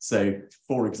you. So,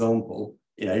 for example,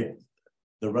 the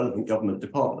relevant government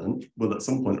department will at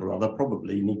some point or other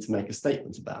probably need to make a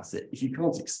statement about it. If you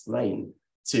can't explain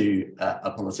to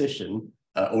a politician,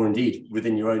 or indeed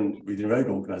within your own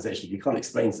organisation, you can't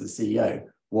explain to the CEO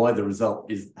why the result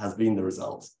has been the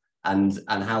result and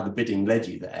how the bidding led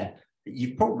you there,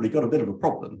 you've probably got a bit of a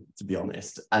problem, to be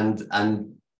honest. And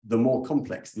the more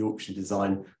complex the auction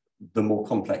design, the more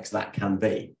complex that can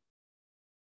be.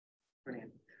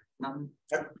 Brilliant.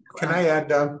 Can I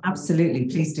add? Absolutely,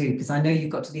 please do, because I know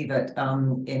you've got to leave it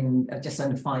in just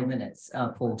under 5 minutes,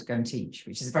 Paul, to go and teach,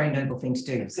 which is a very noble thing to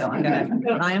do. So I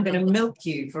am going to milk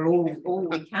you for all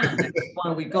we can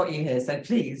while we've got you here. So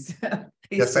please.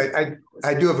 Yes,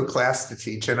 I do have a class to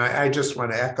teach, and I just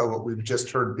want to echo what we've just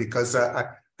heard, because I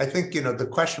think the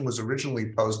question was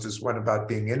originally posed as one about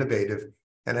being innovative,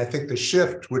 and I think the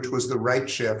shift, which was the right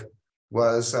shift,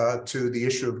 was to the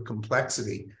issue of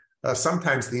complexity.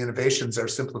 Sometimes the innovations are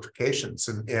simplifications,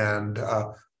 and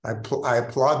I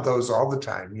applaud those all the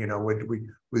time.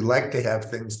 We like to have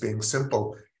things being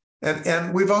simple,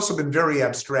 and we've also been very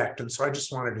abstract. And so I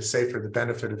just wanted to say, for the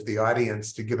benefit of the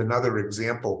audience, to give another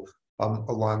example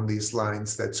along these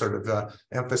lines that sort of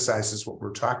emphasizes what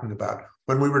we're talking about.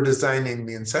 When we were designing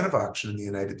the incentive auction in the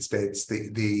United States,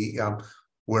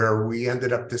 where we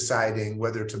ended up deciding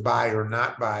whether to buy or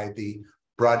not buy the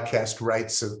broadcast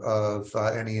rights of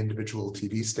any individual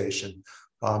TV station,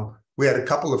 we had a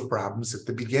couple of problems. At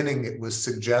the beginning, it was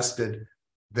suggested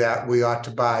that we ought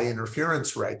to buy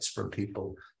interference rights from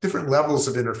people, different levels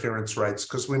of interference rights,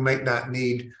 because we might not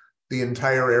need the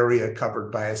entire area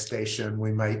covered by a station.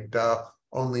 We might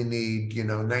only need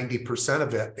 90%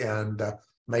 of it, and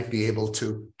might be able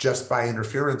to just buy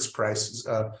interference prices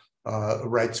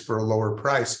rights for a lower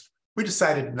price. We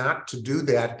decided not to do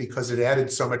that because it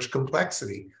added so much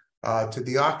complexity to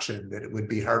the auction that it would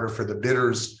be harder for the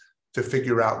bidders to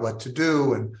figure out what to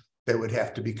do, and they would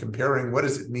have to be comparing, what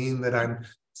does it mean that I'm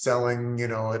selling, a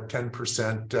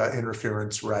 10%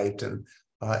 interference right, and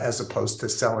as opposed to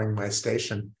selling my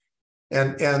station.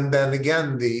 And then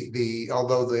again,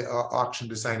 although the auction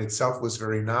design itself was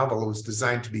very novel, it was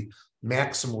designed to be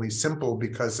maximally simple,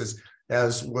 because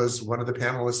as was one of the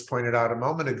panelists pointed out a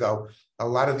moment ago, a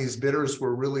lot of these bidders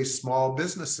were really small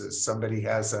businesses. Somebody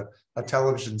has a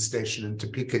television station in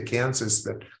Topeka, Kansas,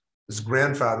 that his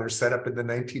grandfather set up in the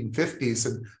 1950s,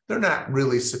 and they're not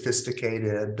really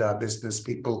sophisticated business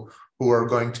people who are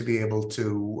going to be able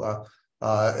to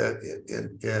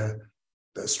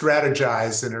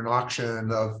strategize in an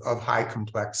auction of high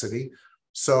complexity.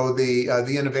 So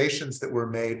the innovations that were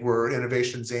made were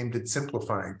innovations aimed at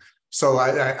simplifying. So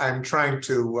I'm trying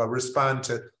to respond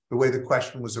to the way the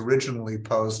question was originally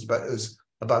posed, but is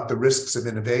about the risks of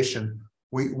innovation.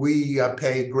 We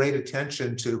pay great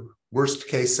attention to worst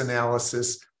case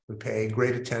analysis. We pay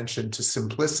great attention to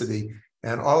simplicity,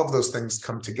 and all of those things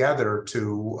come together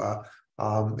to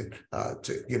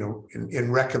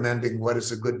in recommending what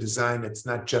is a good design. It's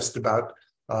not just about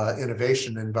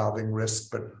innovation involving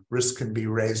risk, but risk can be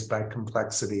raised by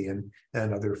complexity and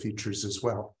other features as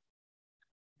well.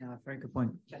 Yeah, very good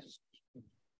point.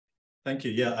 Thank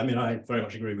you. Yeah, I mean, I very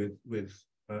much agree with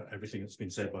everything that's been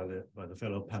said by the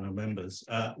fellow panel members.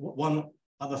 One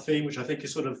other theme, which I think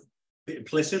is sort of a bit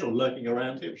implicit or lurking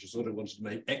around here, which I sort of wanted to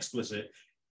make explicit,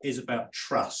 is about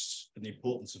trust and the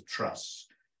importance of trust.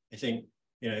 I think,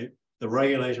 the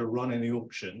regulator running the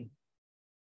auction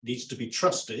needs to be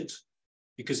trusted,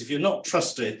 because if you're not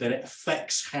trusted, then it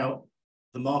affects how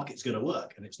the market's going to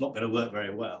work, and it's not going to work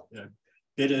very well.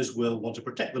 Bidders will want to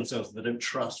protect themselves if they don't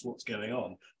trust what's going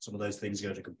on. Some of those things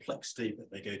go to complexity, but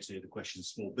they go to the question of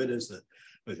small bidders that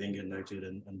both Inga noted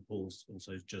and Paul's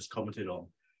also just commented on.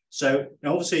 So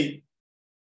now, obviously,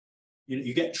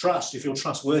 you get trust if you're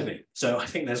trustworthy. So I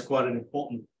think there's quite an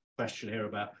important question here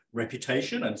about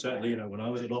reputation. And certainly, when I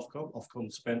was at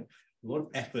Ofcom spent a lot of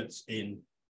efforts in,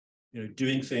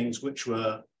 doing things which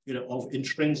were, of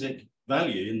intrinsic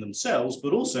value in themselves,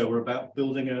 but also were about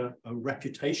building a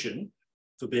reputation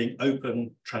for being open,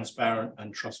 transparent,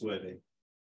 and trustworthy.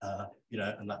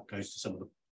 And that goes to some of the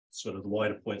sort of the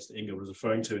wider points that Inga was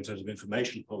referring to in terms of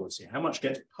information policy. How much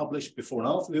gets published before and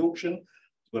after the auction,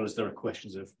 as well as there are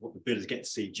questions of what the bidders get to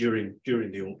see during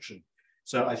the auction.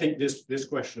 So I think this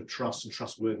question of trust and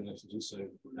trustworthiness is also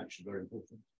actually very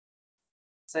important.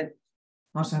 So,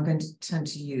 Martin, I'm going to turn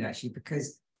to you actually, because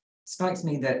it strikes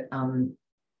me that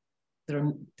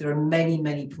there are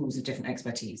many pools of different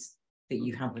expertise that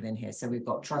you have within here. So we've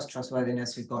got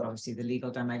trustworthiness, we've got obviously the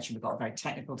legal dimension, we've got a very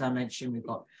technical dimension, we've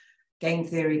got game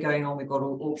theory going on, we've got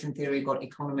auction theory, we've got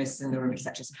economists in the room,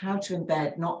 etc. So how to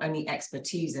embed not only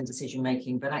expertise in decision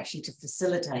making, but actually to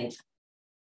facilitate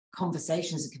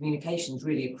conversations and communications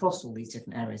really across all these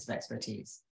different areas of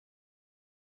expertise.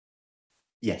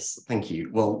 Yes, thank you.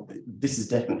 Well, this is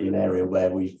definitely an area where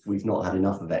we've not had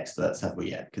enough of experts, have we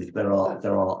yet? Because there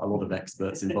are a lot of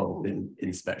experts involved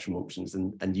in spectrum auctions,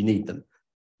 and you need them,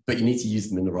 but you need to use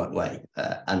them in the right way.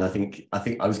 And I think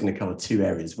I was going to cover two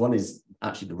areas. One is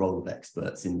actually the role of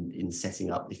experts in setting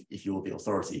up, if you're the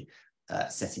authority,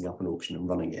 setting up an auction and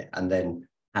running it, and then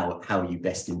how you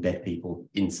best embed people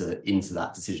into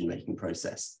that decision-making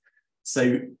process.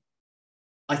 So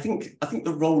I think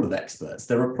the role of experts,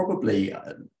 there are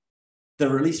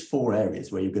at least four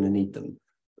areas where you're going to need them.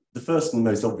 The first and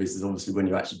most obvious is obviously when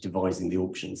you're actually devising the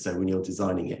auction. So when you're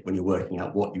designing it, when you're working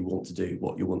out what you want to do,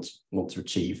 what you want to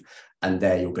achieve, and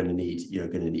there you're going to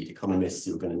need economists,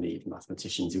 you're going to need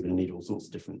mathematicians, you're going to need all sorts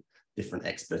of different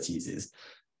expertises.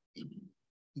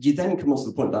 You then come on to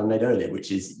the point that I made earlier,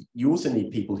 which is you also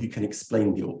need people who can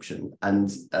explain the auction, and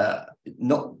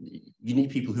you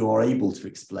need people who are able to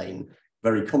explain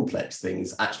very complex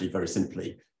things actually very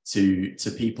simply to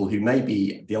people who may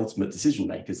be the ultimate decision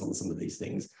makers on some of these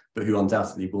things, but who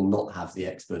undoubtedly will not have the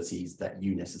expertise that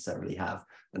you necessarily have.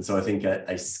 And so I think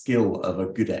a skill of a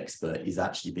good expert is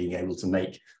actually being able to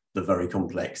make the very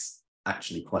complex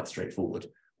actually quite straightforward,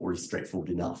 or is straightforward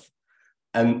enough.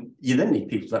 You then need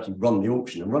people to actually run the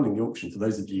auction, and running the auction, for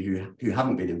those of you who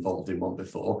haven't been involved in one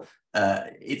before,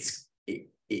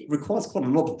 it requires quite a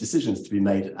lot of decisions to be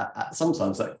made at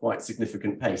sometimes at quite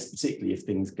significant pace, particularly if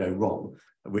things go wrong,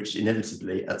 which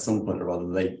inevitably at some point or other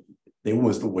they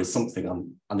almost always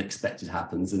something unexpected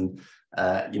happens. And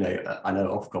I know at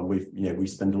Ofcom we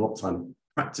spend a lot of time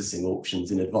practicing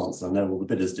auctions in advance, and I know all the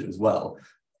bidders do as well,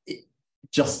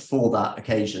 just for that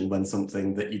occasion when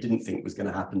something that you didn't think was going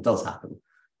to happen does happen,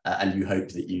 and you hope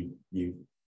that you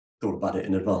thought about it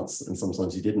in advance, and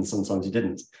sometimes you did and sometimes you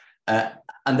didn't.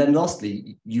 And then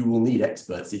lastly, you will need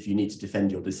experts if you need to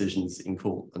defend your decisions in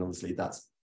court, and obviously that's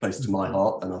close to my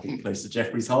heart, and I think close to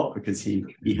Geoffrey's heart, because he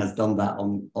has done that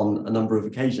on a number of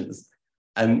occasions.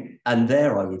 And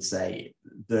there I would say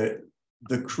the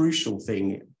crucial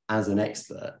thing as an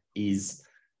expert is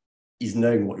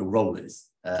knowing what your role is,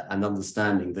 and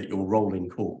understanding that your role in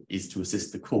court is to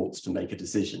assist the courts to make a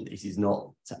decision. It is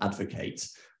not to advocate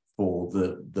for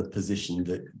the position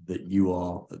that you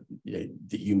are,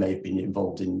 that you may have been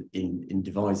involved in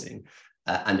devising.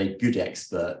 And a good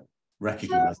expert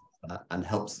recognizes that and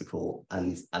helps the court.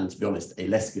 And to be honest, a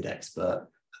less good expert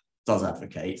does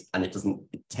advocate, and it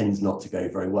tends not to go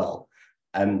very well.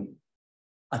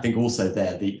 I think also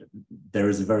there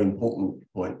is a very important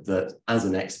point that as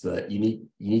an expert, you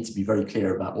need to be very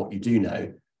clear about what you do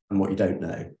know and what you don't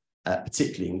know,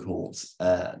 particularly in courts.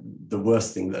 The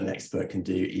worst thing that an expert can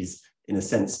do is, in a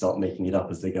sense, start making it up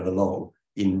as they go along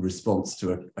in response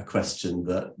to a question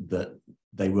that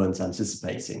they weren't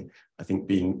anticipating. I think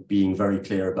being very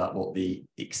clear about what the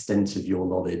extent of your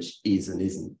knowledge is and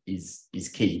isn't is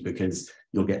key, because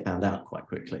you'll get found out quite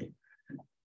quickly.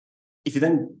 If you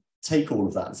then take all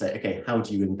of that and say, okay, how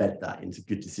do you embed that into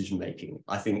good decision making?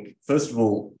 I think, first of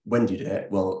all, when do you do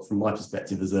it? Well, from my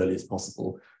perspective, as early as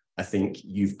possible. I think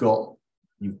you've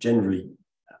generally,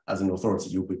 as an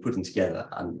authority, you'll be putting together,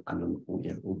 and all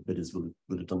the bidders will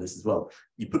have done this as well.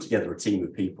 You put together a team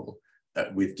of people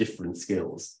with different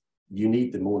skills. You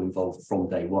need them all involved from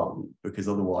day one, because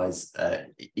otherwise,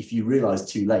 if you realise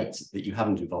too late that you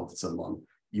haven't involved someone,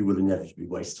 you will inevitably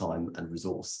waste time and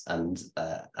resource, and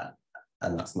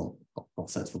that's not a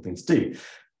sensible thing to do.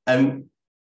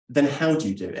 Then how do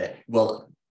you do it? Well,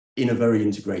 in a very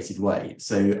integrated way.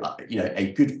 So,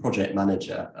 a good project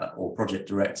manager or project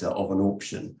director of an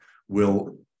auction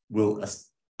will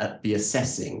be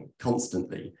assessing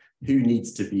constantly who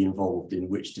needs to be involved in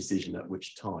which decision at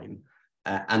which time.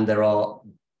 And I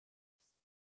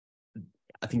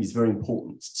think it's very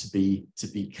important to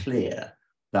be clear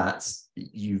that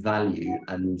you value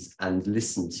and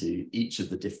listen to each of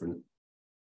the different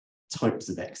types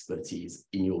of expertise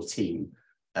in your team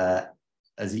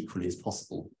as equally as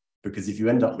possible. Because if you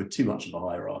end up with too much of a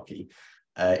hierarchy,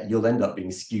 you'll end up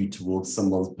being skewed towards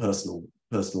someone's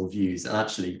personal views. And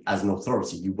actually, as an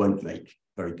authority, you won't make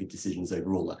very good decisions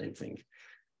overall, I don't think.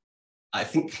 I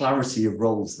think clarity of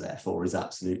roles, therefore, is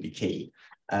absolutely key.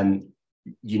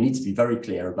 You need to be very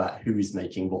clear about who is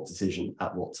making what decision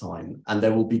at what time. And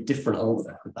there will be different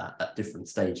answers to that at different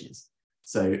stages.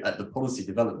 So at the policy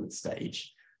development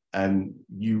stage,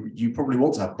 you probably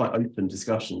want to have quite open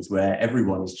discussions where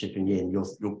everyone is chipping in.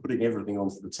 You're putting everything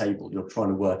onto the table. You're trying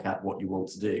to work out what you want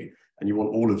to do, and you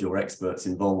want all of your experts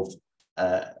involved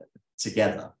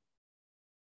together.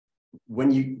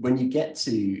 When you get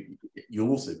to, you'll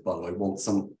also, by the way,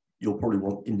 you'll probably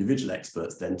want individual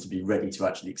experts then to be ready to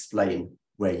actually explain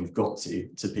where you've got to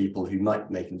people who might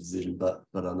make a decision but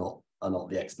are not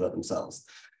the expert themselves.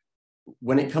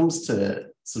 When it comes to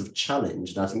sort of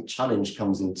challenge, and I think challenge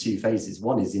comes in two phases.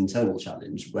 One is internal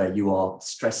challenge, where you are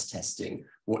stress testing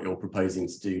what you're proposing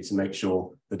to do to make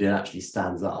sure that it actually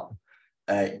stands up.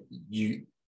 You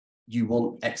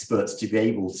want experts to be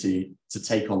able to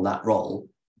take on that role.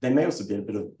 There may also be a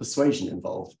bit of persuasion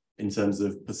involved in terms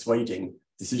of persuading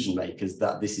decision makers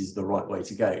that this is the right way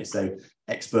to go. So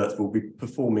experts will be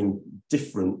performing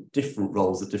different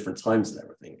roles at different times and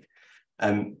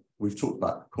everything. We've talked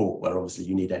about court, where obviously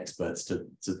you need experts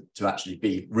to actually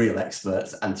be real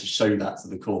experts and to show that to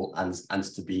the court and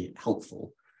to be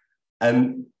helpful.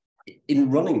 In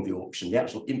running the auction, the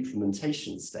actual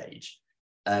implementation stage,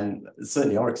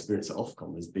 certainly our experience at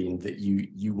Ofcom has been that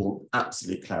you want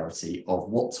absolute clarity of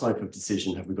what type of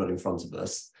decision have we got in front of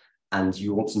us, and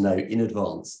you want to know in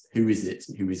advance who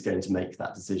is going to make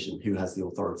that decision, who has the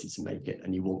authority to make it,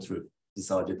 and you want to have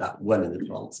decided that well in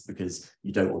advance, because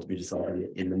you don't want to be deciding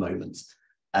it in the moment.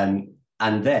 And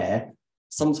there,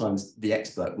 sometimes the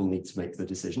expert will need to make the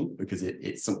decision because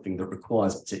it's something that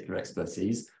requires particular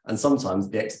expertise. And sometimes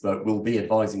the expert will be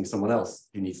advising someone else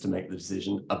who needs to make the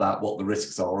decision about what the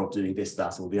risks are of doing this,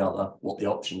 that, or the other, what the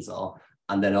options are.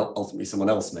 And then ultimately someone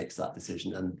else makes that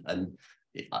decision. And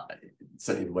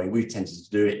certainly the way we've tended to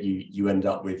do it, you end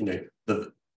up with,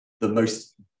 the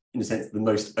most, in a sense, the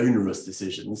most onerous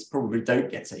decisions probably don't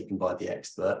get taken by the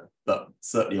expert, but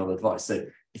certainly on advice. So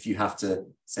if you have to,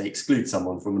 say, exclude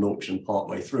someone from an auction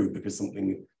partway through because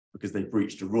they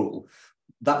breached a rule,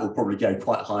 that will probably go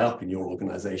quite high up in your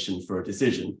organisation for a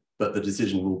decision, but the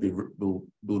decision will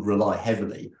rely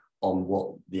heavily on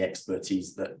what the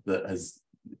expertise that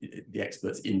the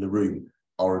experts in the room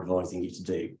are advising you to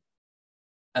do.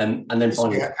 And then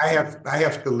finally, I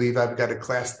have to leave. I've got a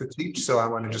class to teach, so I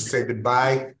want to just say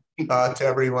goodbye to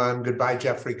everyone. Goodbye,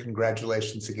 Geoffrey.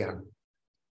 Congratulations again.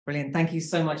 Brilliant. Thank you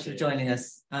so much for joining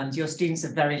us. And your students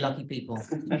are very lucky people.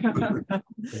 Thank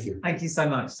you. Thank you so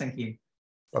much. Thank you.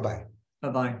 Bye-bye.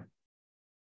 Bye-bye.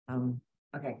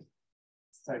 Okay.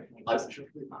 So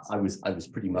I was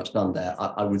pretty much done there.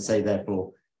 I would say,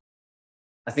 therefore,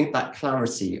 I think that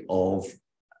clarity of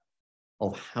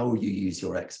how you use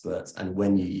your experts and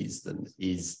when you use them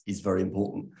is very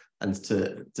important. And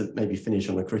to maybe finish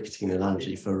on a cricketing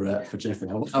analogy for Geoffrey,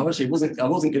 I actually wasn't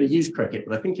going to use cricket,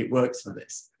 but I think it works for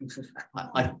this.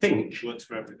 I think it works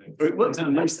for everything. It works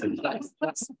for most things.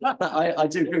 I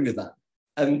do agree with that.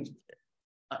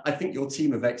 I think your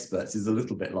team of experts is a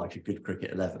little bit like a good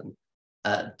cricket 11.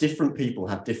 Different people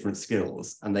have different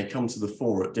skills, and they come to the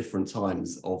fore at different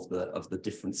times of the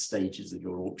different stages of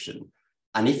your auction.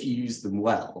 And if you use them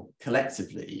well,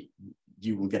 collectively,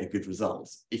 you will get a good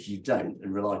result. If you don't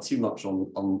and rely too much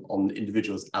on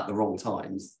individuals at the wrong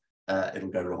times, it'll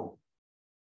go wrong.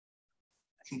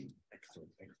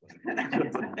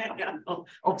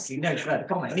 Obviously, no further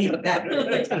comment needed. That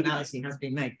analysis has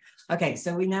been made. Okay,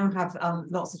 so we now have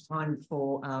lots of time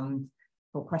for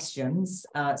questions.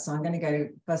 So I'm going to go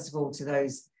first of all to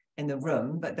those in the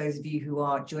room, but those of you who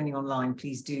are joining online,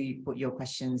 please do put your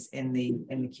questions in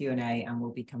the Q&A, and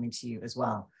we'll be coming to you as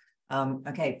well.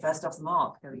 Okay, first off,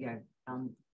 Mark. There we go.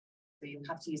 So you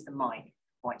have to use the mic.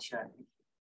 White shirt.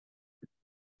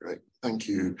 Great, thank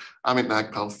you. Amit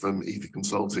Nagpal from Ether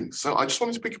Consulting. So I just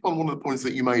wanted to pick up on one of the points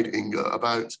that you made, Inga,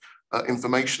 about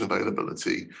information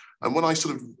availability. And when I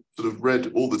sort of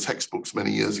read all the textbooks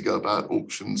many years ago about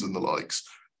auctions and the likes,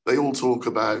 they all talk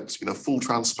about, you know, full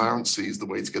transparency is the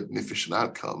way to get an efficient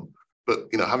outcome. But,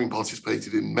 you know, having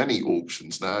participated in many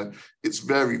auctions now, it's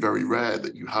very, very rare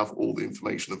that you have all the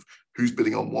information of who's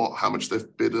bidding on what, how much they've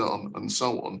bid on, and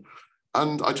so on.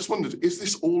 And I just wondered, is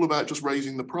this all about just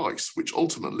raising the price, which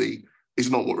ultimately is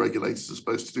not what regulators are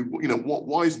supposed to do? You know,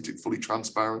 why isn't it fully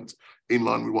transparent in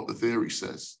line with what the theory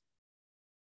says?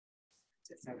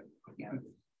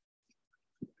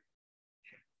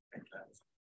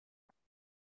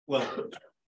 Well,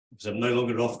 I'm no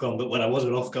longer at Ofcom, but when I was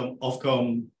at Ofcom,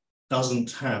 Ofcom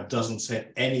doesn't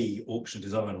set any auction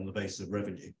design on the basis of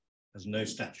revenue. There's no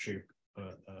statutory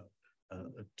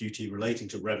duty relating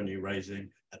to revenue raising,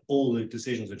 and all the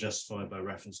decisions are justified by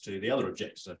reference to the other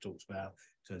objectives I've talked about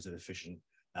in terms of efficient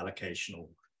allocation or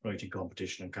promoting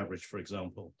competition and coverage, for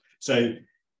example. So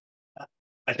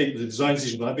I think the design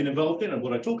decisions I've been involved in, and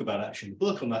what I talk about actually in the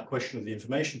book on that question of the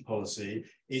information policy,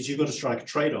 is you've got to strike a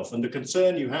trade-off. And the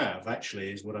concern you have actually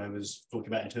is what I was talking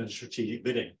about in terms of strategic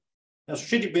bidding. Now,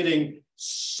 strategic bidding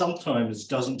sometimes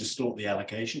doesn't distort the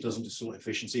allocation, doesn't distort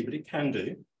efficiency, but it can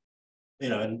do. You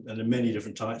know, and there are many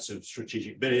different types of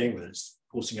strategic bidding, whether it's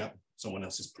forcing up someone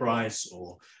else's price,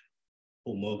 or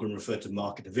Milgrom referred to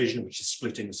market division, which is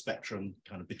splitting the spectrum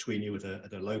kind of between you at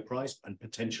a low price and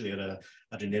potentially at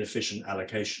an inefficient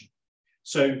allocation.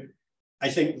 So I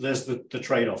think there's the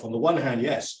trade-off. On the one hand,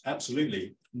 yes,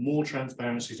 absolutely, more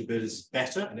transparency to bidders is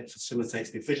better, and it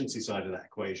facilitates the efficiency side of that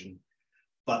equation.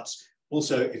 But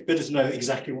also, if bidders know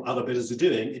exactly what other bidders are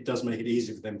doing, it does make it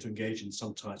easier for them to engage in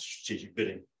some type of strategic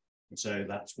bidding. And so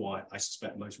that's why I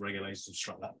suspect most regulators have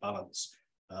struck that balance.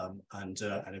 And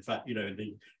in fact, you know, in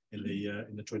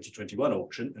the 2021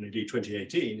 auction, and indeed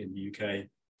 2018 in the UK,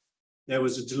 there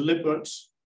was a deliberate,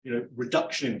 you know,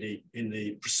 reduction in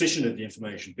the precision of the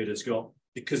information bidders got,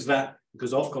 because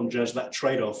Ofcom judged that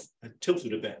trade-off had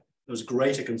tilted a bit. There was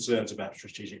greater concerns about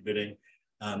strategic bidding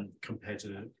compared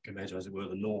to, as it were,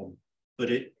 the norm.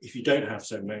 But if you don't have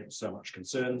so much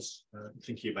concerns,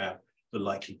 thinking about the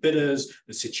likely bidders,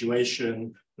 the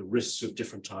situation, the risks of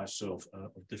different types of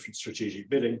different strategic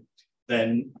bidding,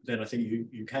 then I think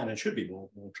you can and should be more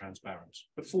transparent.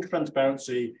 But full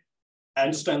transparency, I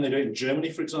understand they do it in Germany,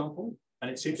 for example,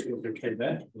 and it seems to be okay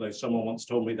there, although someone once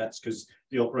told me that's because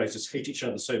the operators hate each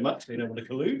other so much they don't want to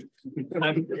collude.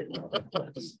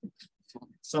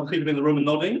 Some people in the room are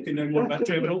nodding, who know more about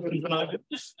German auctions than I do.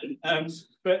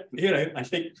 But, you know, I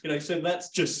think, you know, so that's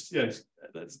just, you know,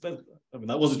 I mean,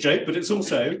 that was a joke, but it's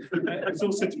also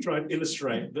to try and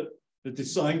illustrate that the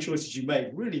design choices you make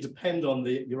really depend on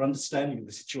your understanding of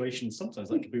the situation. Sometimes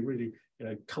that can be really, you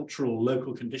know, cultural,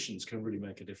 local conditions can really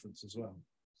make a difference as well.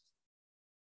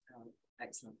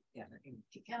 Excellent. Yeah.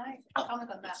 Can I comment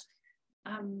on that?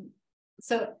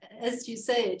 So as you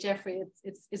say, Geoffrey,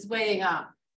 it's weighing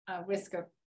up risk of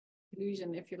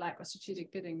collusion, if you like, or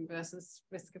strategic bidding versus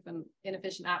risk of an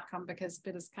inefficient outcome because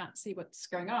bidders can't see what's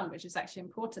going on, which is actually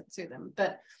important to them.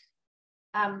 But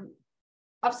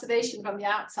observation from the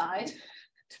outside,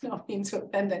 do not mean to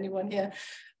offend anyone here,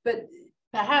 but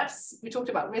perhaps we talked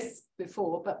about risk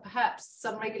before, but perhaps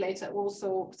some regulators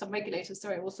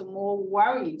are also more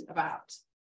worried about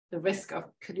the risk of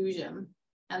collusion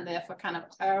and therefore kind of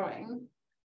erring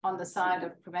on the side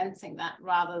of preventing that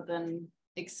rather than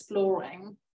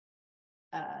exploring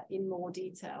in more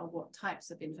detail what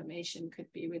types of information could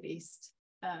be released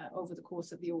over the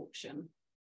course of the auction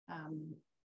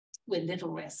with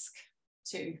little risk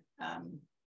to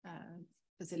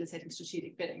facilitating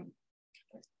strategic bidding.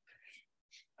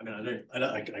 I mean,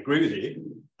 I agree with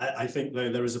you. I think,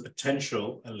 though, there is a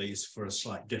potential, at least, for a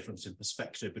slight difference in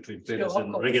perspective between bidders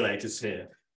and regulators here.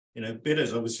 You know,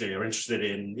 bidders obviously are interested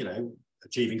in, you know,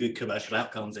 achieving good commercial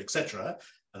outcomes, etc.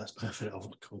 and that's perfect,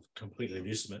 completely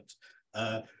legitimate.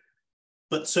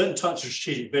 But certain types of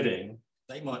strategic bidding,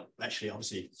 they might actually,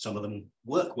 obviously, some of them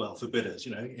work well for bidders,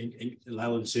 you know,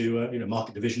 allow them to, you know,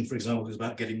 market division, for example, is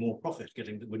about getting more profit,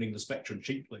 winning the spectrum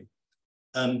cheaply.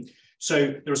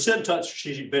 So there are certain types of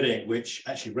strategic bidding which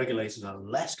actually regulators are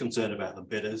less concerned about than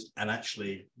bidders, and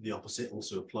actually the opposite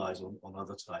also applies on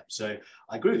other types. So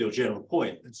I agree with your general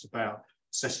point. It's about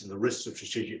assessing the risks of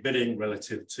strategic bidding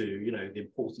relative to, you know, the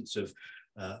importance of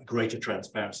greater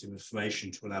transparency of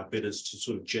information to allow bidders to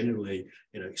sort of generally,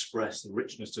 you know, express the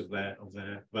richness of their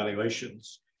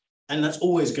valuations. And that's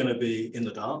always going to be in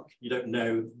the dark. You don't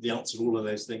know the answer to all of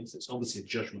those things. It's obviously a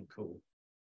judgment call.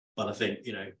 But I think,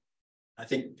 you know,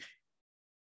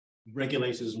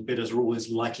 regulators and bidders are always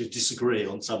likely to disagree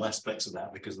on some aspects of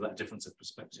that because of that difference of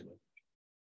perspective.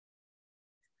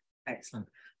 Excellent.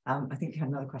 I think you had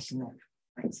another question there.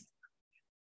 Thanks.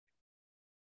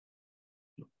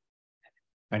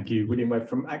 Thank you. William Webb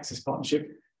from Access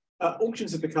Partnership.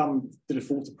 Auctions have become the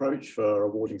default approach for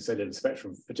awarding cellular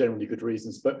spectrum for generally good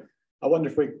reasons, but I wonder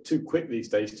if we're too quick these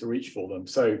days to reach for them.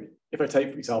 So if I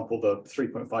take, for example, the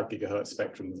 3.5 gigahertz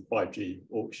spectrum, the 5G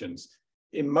auctions,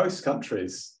 in most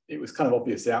countries, it was kind of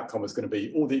obvious the outcome was going to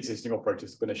be all the existing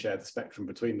operators are going to share the spectrum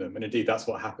between them. And indeed, that's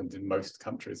what happened in most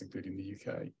countries, including the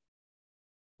UK.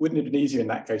 Wouldn't it have been easier in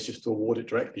that case just to award it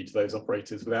directly to those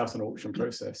operators without an auction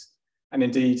process? And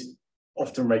indeed,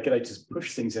 often regulators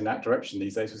push things in that direction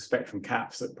these days with spectrum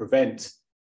caps that prevent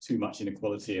too much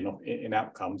inequality in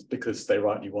outcomes because they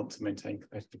rightly want to maintain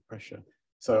competitive pressure.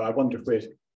 So I wonder if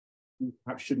we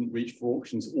perhaps shouldn't reach for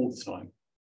auctions all the time.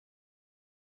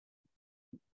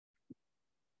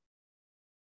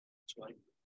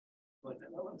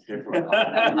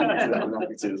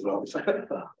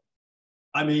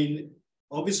 I mean,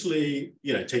 obviously,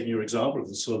 you know, taking your example of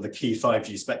the sort of the key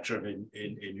 5G spectrum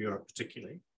in Europe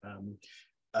particularly,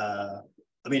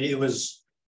 I mean, it was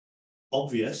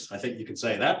obvious, I think you could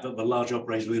say that the large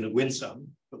operators were going to win some,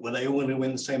 but were they all going to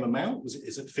win the same amount?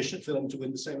 Is it efficient for them to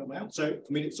win the same amount? So,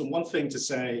 I mean, it's one thing to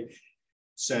say,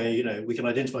 you know, we can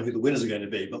identify who the winners are going to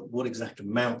be, but what exact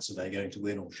amounts are they going to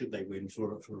win, or should they win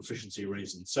for efficiency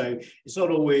reasons? So it's not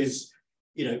always,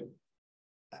 you know,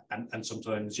 and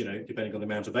sometimes, you know, depending on the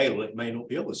amount available, it may not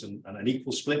be obvious, and an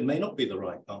equal split may not be the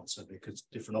right answer because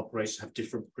different operators have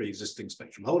different pre-existing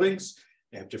spectrum holdings,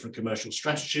 they have different commercial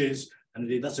strategies, and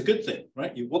indeed that's a good thing,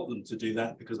 right? You want them to do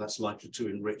that because that's likely to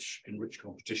enrich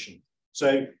competition.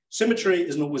 So symmetry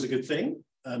isn't always a good thing.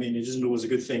 I mean, it isn't always a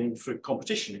good thing for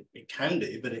competition. It can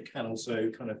be, but it can also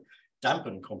kind of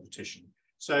dampen competition.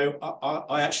 So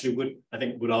I actually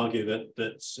would argue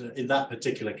that in that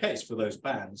particular case for those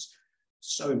bands,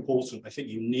 so important. I think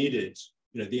you needed,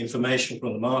 you know, the information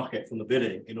from the market, from the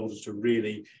bidding, in order to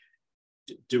really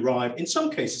derive, in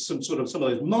some cases, some of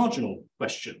those marginal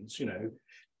questions. You know,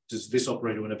 does this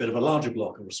operator win a bit of a larger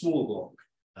block or a smaller block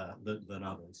than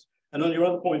others? And on your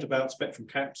other point about spectrum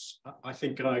caps, I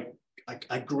think I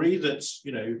agree that,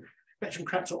 you know, spectrum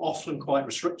caps are often quite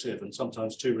restrictive and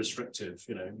sometimes too restrictive.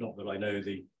 You know, not that I know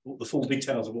the full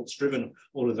details of what's driven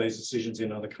all of those decisions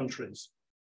in other countries.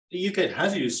 The UK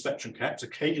has used spectrum caps.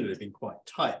 Occasionally they've been quite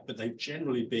tight, but they've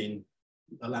generally been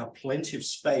allowed plenty of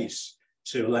space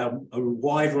to allow a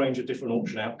wide range of different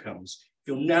auction outcomes. If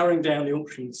you're narrowing down the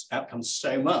auctions outcomes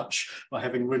so much by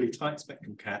having really tight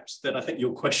spectrum caps, then I think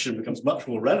your question becomes much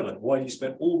more relevant. Why do you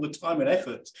spend all the time and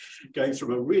effort going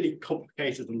through a really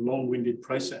complicated and long-winded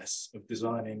process of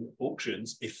designing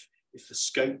auctions if the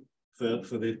scope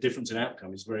for the difference in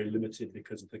outcome is very limited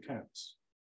because of the caps?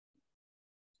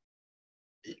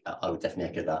 I would definitely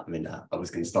echo that. I mean, I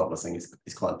was going to start by saying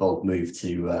it's quite a bold move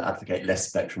to advocate less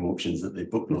spectrum auctions at the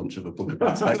book launch of a book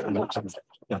about spectrum auctions.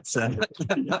 But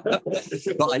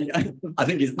I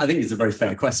think it's a very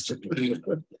fair question.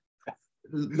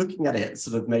 Looking at it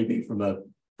sort of maybe from a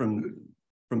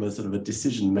sort of a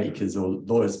decision maker's or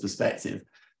lawyer's perspective,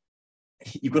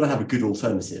 you've got to have a good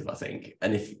alternative, I think.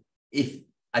 And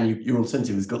your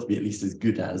alternative has got to be at least as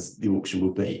good as the auction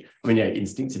will be. I mean, yeah,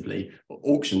 instinctively,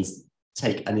 auctions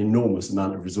take an enormous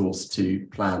amount of resource to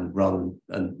plan, run,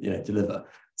 and deliver.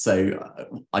 So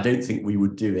I don't think we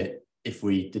would do it if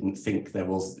we didn't think there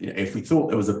was, if we thought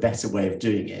there was a better way of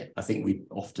doing it. I think we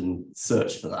often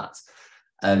search for that.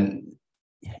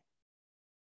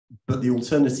 But the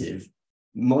alternative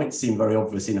might seem very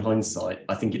obvious in hindsight.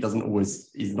 I think it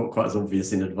is not quite as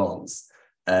obvious in advance.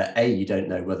 You don't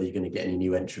know whether you're going to get any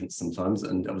new entrants sometimes.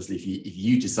 And obviously, if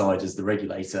you decide as the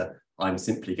regulator, I'm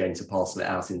simply going to parcel it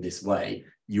out in this way,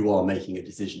 you are making a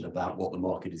decision about what the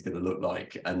market is going to look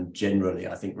like. And generally,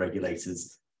 I think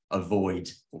regulators avoid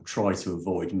or try to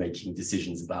avoid making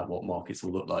decisions about what markets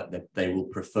will look like. They will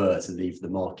prefer to leave the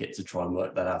market to try and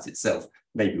work that out itself,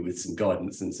 maybe with some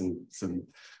guidance and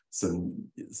some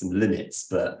limits.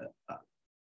 But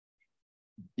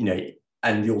you know,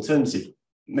 and the alternative,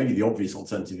 maybe the obvious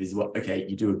alternative is, well, okay,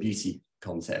 you do a beauty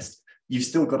contest. You've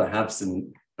still got to have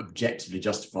some objectively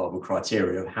justifiable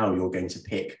criteria of how you're going to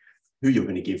pick who you're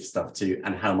going to give stuff to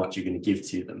and how much you're going to give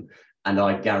to them. And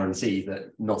I guarantee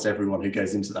that not everyone who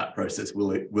goes into that process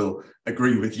will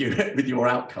agree with you with your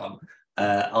outcome,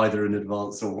 either in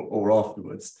advance or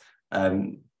afterwards.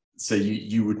 So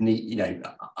you would need, you know,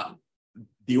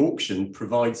 the auction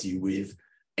provides you with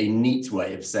a neat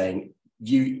way of saying,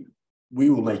 we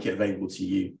will make it available to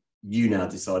you. You now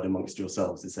decide amongst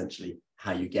yourselves essentially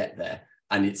how you get there.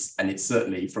 And it's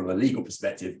certainly, from a legal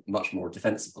perspective, much more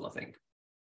defensible, I think.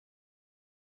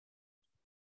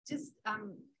 Just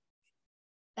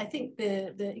I think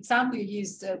the example you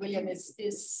used, William,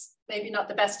 is maybe not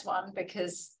the best one,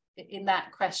 because in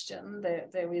that question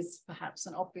there is perhaps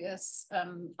an obvious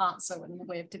answer and a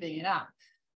way of divvying it up.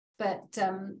 But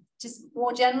just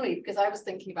more generally, because I was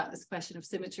thinking about this question of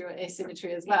symmetry or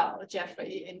asymmetry as well,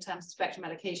 Geoffrey, in terms of spectrum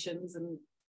allocations and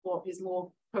what is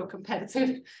more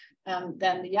pro-competitive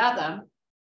than the other.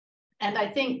 And I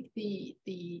think the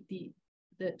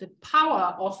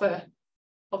power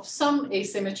of some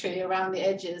asymmetry around the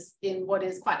edges in what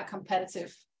is quite a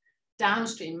competitive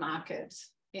downstream market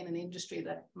in an industry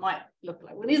that might look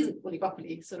like, well, it isn't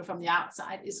oligopoly sort of from the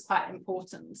outside, is quite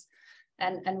important.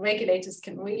 And regulators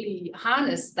can really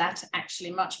harness that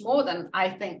actually much more than I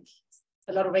think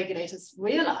a lot of regulators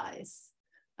realize.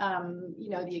 You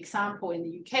know, the example in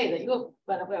the UK that you're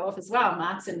well aware of as well,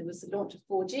 Martin, was the launch of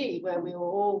 4G, where we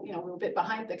were all, you know, we were a bit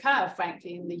behind the curve,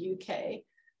 frankly, in the UK.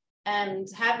 And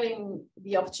having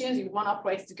the opportunity of one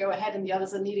operator to go ahead and the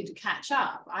others are needed to catch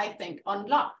up, I think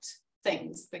unlocked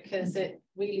things, because it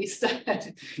really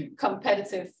stirred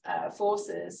competitive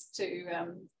forces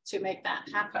to make that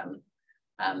happen.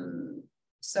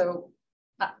 So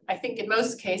I think in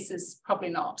most cases,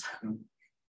 probably not.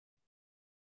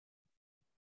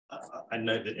 I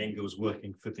know that Inga was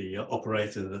working for the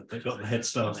operator that got the head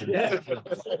start. Yeah.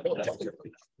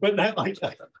 But no, I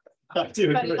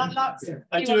do agree.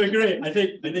 I do agree. I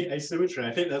think asymmetry.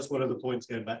 I think that's one of the points,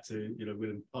 going back to, you know,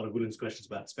 part of William's questions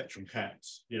about spectrum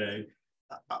caps. You know,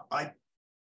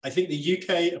 I think the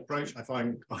UK approach, I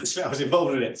find, obviously I was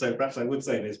involved in it, so perhaps I would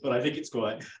say this, but I think it's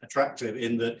quite attractive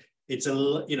in that it's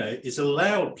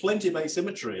allowed plenty of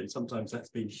asymmetry, and sometimes that's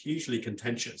been hugely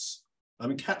contentious. I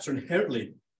mean, caps are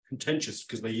inherently contentious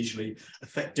because they usually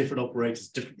affect different operators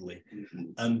differently.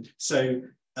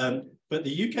 But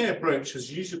the UK approach has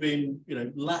usually been, you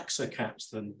know, laxer caps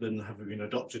than have been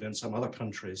adopted in some other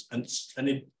countries. And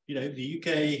in, you know, the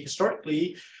UK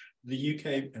historically, the UK,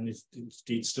 and it's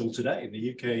indeed still today,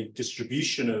 the UK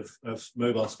distribution of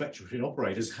mobile spectrum between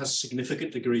operators has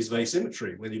significant degrees of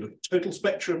asymmetry, whether you look at total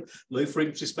spectrum, low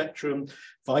frequency spectrum,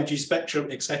 5G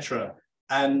spectrum, etc.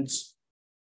 And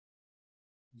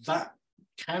that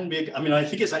can be, I mean, I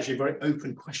think it's actually a very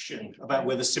open question about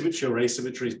whether symmetry or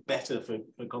asymmetry is better for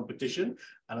competition.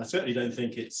 And I certainly don't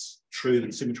think it's true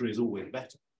that symmetry is always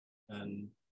better. And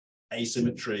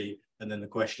asymmetry, and then the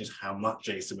question is how much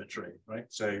asymmetry, right?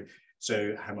 So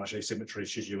how much asymmetry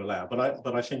should you allow?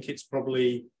 But I think it's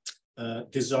probably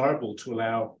desirable to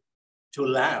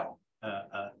allow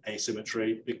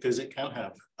asymmetry, because it can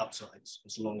have upsides,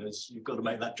 as long as you've got to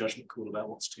make that judgment call about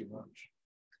what's too much.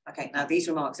 Okay, now these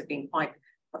remarks have been quite,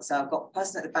 so I've got a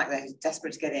person at the back there who's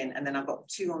desperate to get in, and then I've got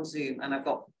two on Zoom, and I've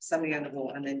got somebody on the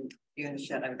wall, and then you in the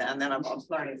shirt over there, and then I've got a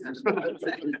flurry of hands.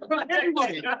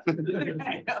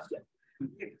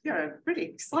 You're a pretty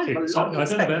exciting. I don't know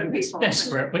about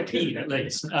desperate, but keen at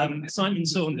least. Simon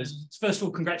Saunders, first of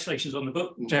all, congratulations on the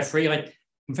book, Geoffrey. I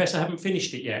confess I haven't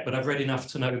finished it yet, but I've read enough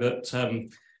to know that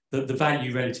the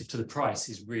value relative to the price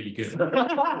is really good.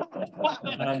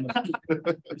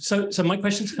 So my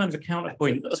question is kind of a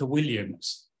counterpoint to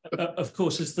William's. Of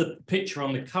course, as the picture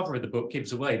on the cover of the book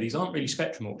gives away, these aren't really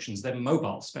spectrum auctions, they're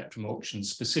mobile spectrum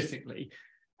auctions specifically.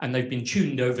 And they've been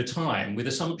tuned over time with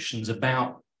assumptions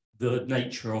about the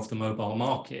nature of the mobile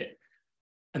market.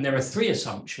 And there are three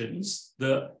assumptions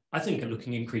that I think are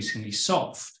looking increasingly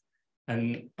soft.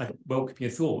 And I welcome your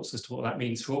thoughts as to what that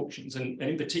means for auctions. And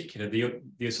in particular,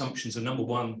 the assumptions are, number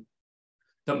one,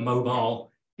 that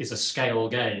mobile is a scale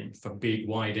game for big,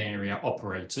 wide area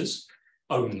operators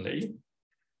only.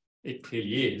 It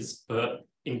clearly is, but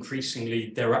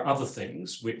increasingly there are other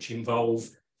things which involve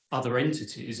other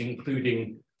entities,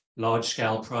 including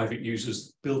large-scale private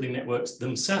users building networks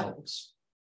themselves.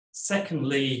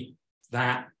 Secondly,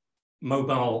 that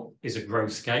mobile is a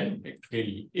growth game. It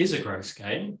clearly is a growth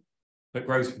game, but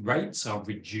growth rates are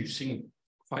reducing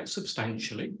quite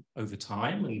substantially over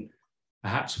time. And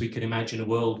perhaps we could imagine a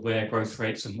world where growth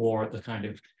rates are more at the kind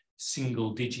of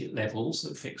single-digit levels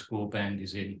that fixed broadband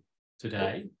is in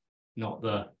today, not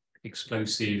the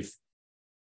explosive,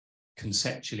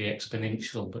 conceptually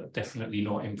exponential, but definitely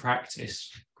not in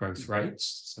practice growth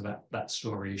rates. So that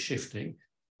story is shifting.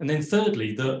 And then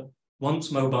thirdly, that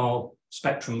once mobile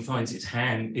spectrum finds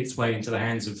its way into the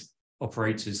hands of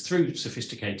operators through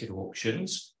sophisticated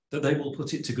auctions, that they will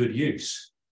put it to good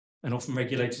use. And often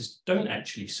regulators don't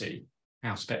actually see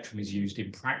how spectrum is used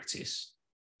in practice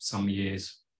some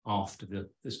years after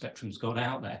the spectrum's got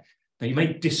out there. Now, you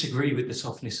may disagree with the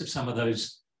softness of some of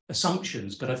those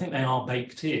assumptions, but I think they are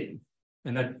baked in.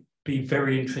 And I'd be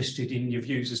very interested in your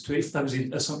views as to if those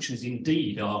assumptions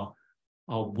indeed are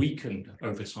weakened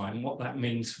over time, what that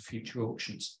means for future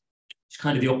auctions. It's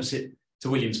kind of the opposite to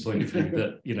William's point of view,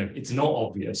 that it's not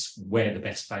obvious where the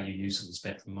best value use of the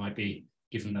spectrum might be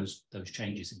given those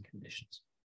changes in conditions.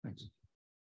 Thanks.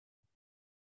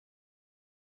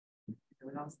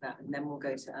 We'll answer that, and then we'll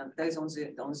go to those on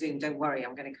Zoom. Don't worry,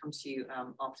 I'm going to come to you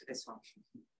after this one.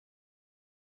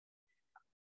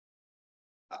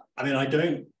 I mean, I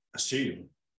don't assume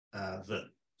that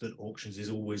auctions is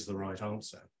always the right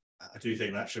answer. I do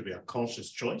think that should be a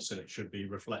conscious choice, and it should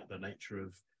reflect the nature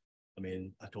of, I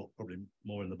mean, I talk probably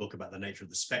more in the book about the nature of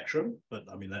the spectrum, but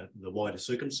I mean, the wider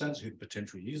circumstance, who the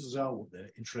potential users are, what their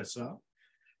interests are.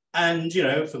 And,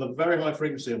 for the very high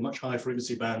frequency or much higher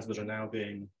frequency bands that are now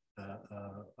being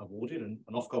awarded, and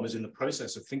Ofcom is in the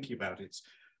process of thinking about its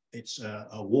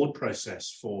award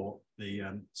process for the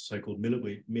so-called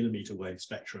millimeter wave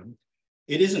spectrum.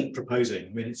 It isn't proposing,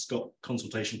 I mean, it's got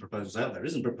consultation proposals out there, it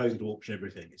isn't proposing to auction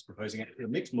everything, it's proposing a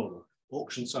mixed model,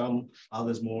 auction some,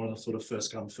 others more on a sort of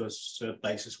first come, first served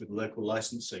basis with local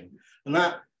licensing. And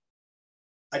that,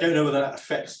 I don't know whether that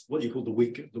affects what you call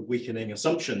the weakening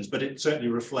assumptions, but it certainly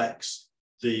reflects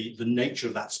the nature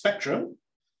of that spectrum,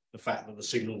 the fact that the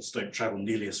signals don't travel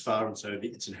nearly as far, and so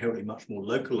it's inherently much more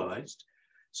localized.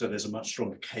 So there's a much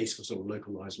stronger case for sort of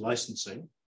localized licensing.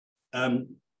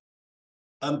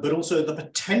 But also the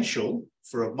potential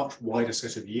for a much wider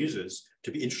set of users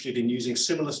to be interested in using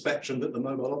similar spectrum that the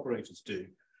mobile operators do.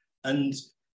 And,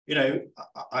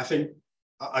 I think,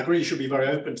 I agree you should be very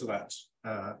open to that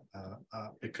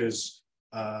because,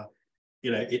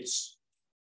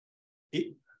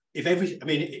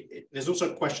 there's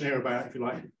also a question here about, if you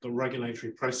like, the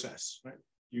regulatory process, right?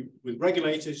 With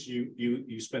regulators,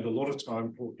 you spend a lot of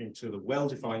time talking to the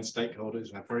well-defined stakeholders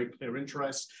who have very clear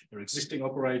interests, they're existing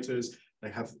operators, they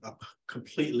have a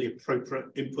completely appropriate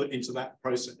input into that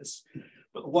process.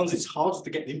 But the ones it's hardest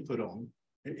to get input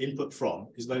from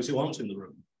is those who aren't in the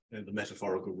room, the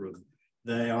metaphorical room.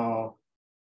 They are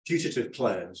putative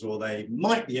players, or they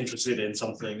might be interested in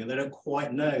something and they don't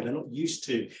quite know. They're not used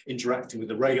to interacting with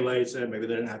the regulator. Maybe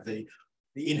they don't have the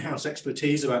in-house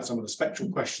expertise about some of the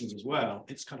spectral questions as well.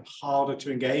 It's kind of harder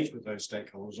to engage with those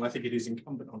stakeholders. And I think it is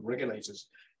incumbent on regulators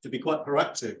to be quite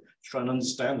proactive, to try and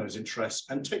understand those interests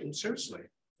and take them seriously.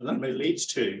 And that may lead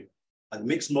to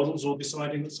mixed models, or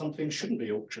deciding that something shouldn't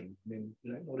be auctioned. I mean,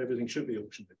 not everything should be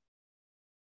auctioned.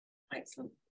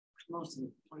 Excellent.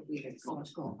 Martin, well,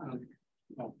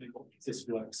 if this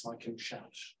works, I can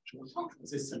shout.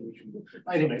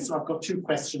 Anyway, so I've got two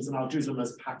questions and I'll do them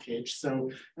as package. So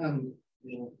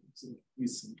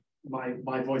use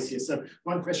my voice here. So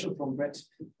one question from Brett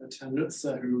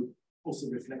Nutzer, who also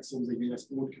reflects on the US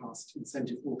broadcast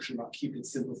incentive auction about keep it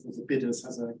simple for the bidders,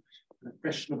 has a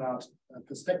question about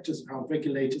perspectives of how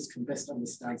regulators can best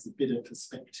understand the bidder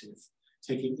perspective,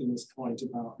 taking in this point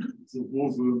about the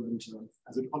war room, and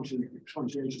as a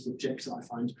conscientious objector, I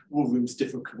find war rooms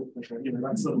difficult. But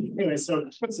that's anyway. So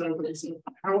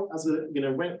how, as a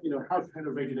how can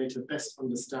a regulator best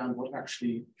understand what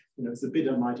actually the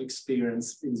bidder might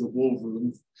experience in the war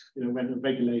room? When a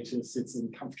regulator sits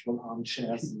in comfortable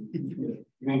armchairs and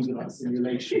runs without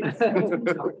simulation.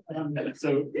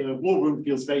 So the war room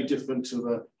feels very different to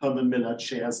the Herman Miller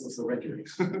chairs of the regulator.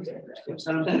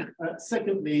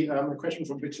 Secondly, a question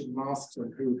from Richard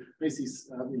Marston, who raises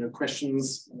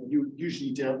questions you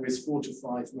usually dealt with 4 to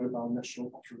 5 mobile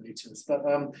national operators. But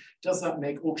does that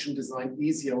make auction design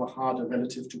easier or harder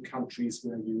relative to countries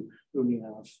where you only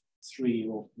have 3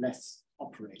 or less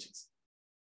operators?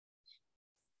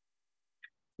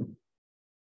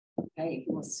 Okay,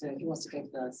 who wants to go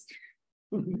first?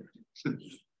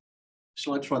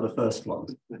 Shall I try the first one?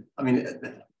 I mean,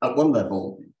 at one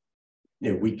level,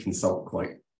 we consult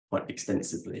quite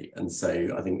extensively, and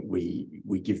so I think we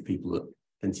give people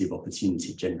plenty of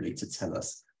opportunity generally to tell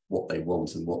us what they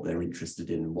want and what they're interested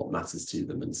in and what matters to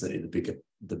them. And certainly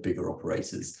the bigger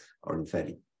operators are in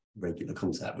fairly regular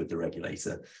contact with the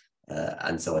regulator.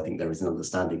 And so I think there is an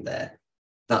understanding there.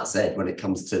 That said, when it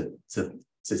comes to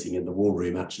sitting in the war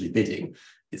room actually bidding,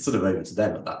 it's sort of over to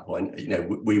them at that point. You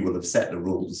know, we will have set the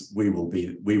rules. We will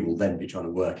then be trying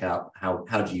to work out how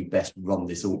do you best run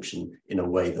this auction in a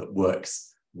way that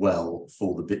works well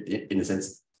for the bid, in a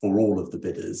sense, for all of the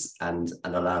bidders, and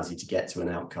allows you to get to an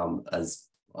outcome as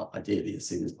ideally as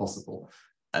soon as possible.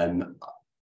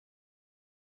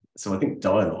 So I think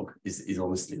dialogue is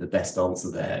honestly the best answer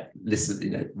there. Listen, you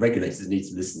know, regulators need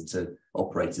to listen to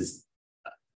operators,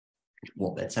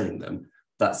 what they're telling them.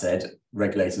 That said,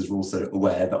 regulators are also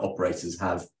aware that operators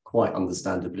have, quite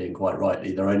understandably and quite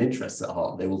rightly, their own interests at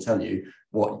heart. They will tell you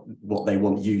what they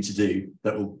want you to do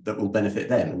that will benefit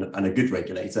them. And a good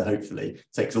regulator, hopefully,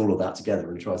 takes all of that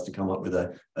together and tries to come up with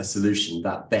a solution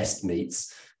that best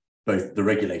meets both the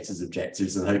regulator's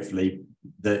objectives and hopefully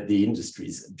the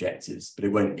industry's objectives. But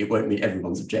it won't meet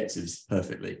everyone's objectives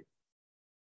perfectly.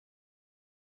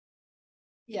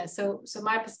 Yeah, so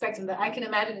my perspective, that I can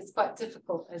imagine it's quite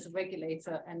difficult as a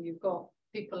regulator, and you've got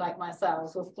people like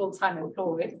myself who are full-time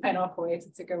employed and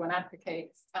operated to go and advocate,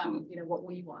 you know, what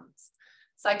we want.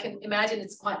 So I can imagine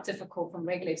it's quite difficult from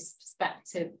regulators'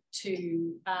 perspective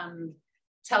to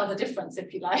tell the difference,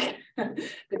 if you like,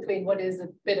 between what is a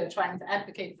bidder trying to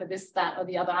advocate for this, that, or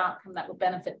the other outcome that will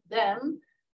benefit them,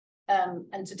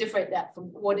 and to differentiate that from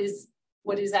what is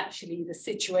actually the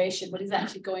situation, what is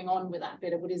actually going on with that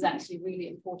bidder, what is actually really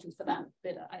important for that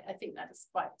bidder. I think that is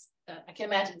quite, I can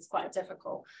imagine it's quite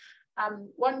difficult.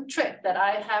 One trick that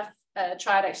I have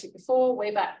tried actually before,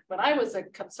 way back when I was a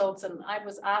consultant, I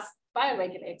was asked by a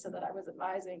regulator that I was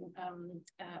advising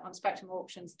on spectrum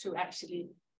auctions to actually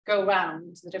go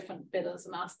around the different bidders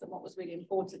and ask them what was really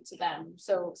important to them.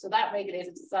 So that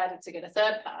regulator decided to get a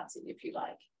third party, if you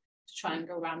like, to try and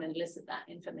go around and elicit that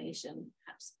information,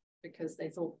 perhaps because they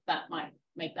thought that might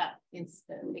make that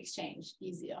exchange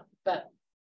easier. But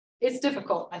it's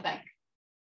difficult, I think.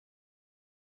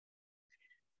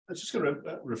 I was just going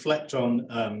to reflect on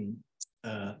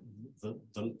the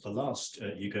last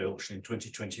UK auction in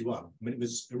 2021. I mean, it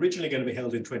was originally going to be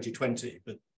held in 2020,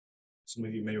 but some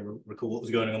of you may recall what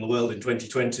was going on in the world in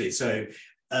 2020. So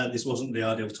this wasn't the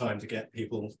ideal time to get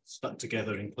people stuck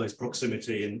together in close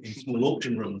proximity in small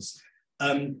auction rooms.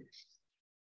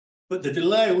 But the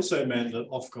delay also meant that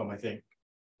Ofcom, I think,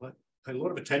 paid a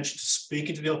lot of attention to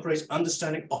speaking to the operators,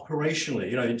 understanding operationally,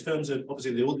 you know, in terms of,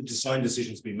 obviously, all the design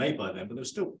decisions being made by them, but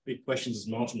there's still big questions, as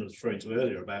Martin was referring to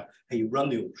earlier, about how you run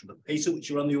the auction, the pace at which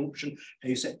you run the auction, how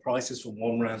you set prices from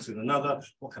one round to another,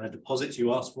 what kind of deposits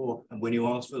you ask for, and when you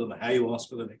ask for them, and how you ask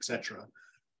for them, etc.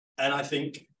 And I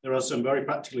think there are some very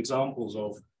practical examples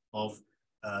of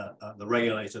the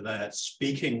regulator there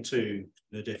speaking to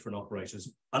the different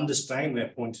operators, understanding their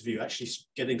point of view, actually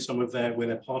getting some of where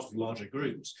they're part of larger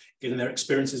groups, getting their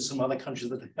experiences in some other countries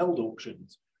that have held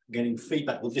auctions, getting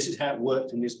feedback. Well, this is how it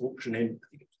worked in this auction in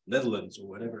the Netherlands or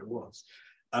whatever it was.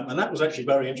 And that was actually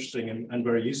very interesting and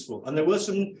very useful. And there were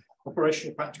some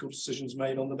operational practical decisions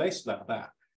made on the basis of that, about,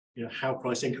 you know, how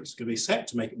price increases can be set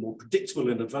to make it more predictable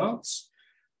in advance.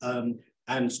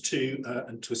 And to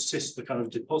assist the kind of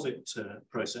deposit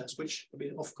process, which, I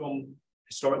mean, Ofcom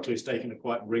historically has taken a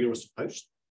quite rigorous approach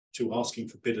to asking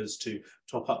for bidders to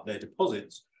top up their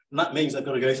deposits. And that means they've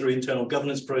got to go through internal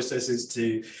governance processes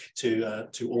to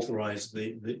authorize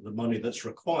the money that's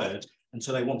required. And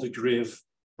so they want a degree of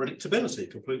predictability,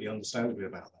 completely understandably,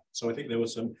 about that. So I think there were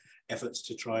some efforts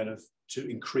to try and to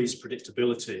increase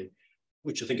predictability,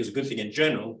 which I think is a good thing in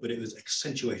general, but it was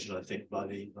accentuated, I think, by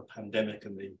the pandemic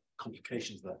and the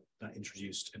complications that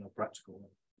introduced in a practical way.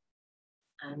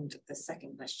 And the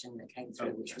second question that came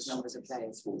through, which was numbers of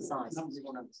players, what size?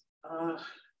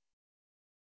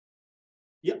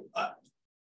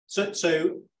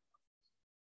 So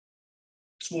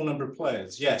small number of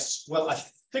players, yes. Well, I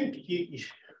think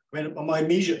my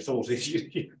immediate thought is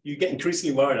you get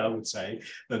increasingly worried, I would say,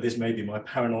 that this may be my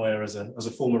paranoia as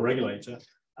a former regulator,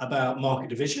 about market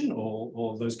division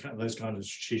or those kind of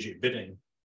strategic bidding,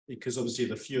 because obviously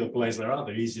the fewer players there are,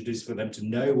 the easier it is for them to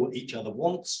know what each other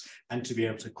wants and to be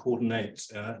able to coordinate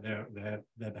their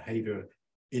behaviour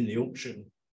in the auction.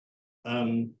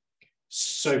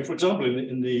 So, for example,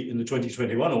 in the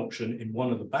 2021 auction, in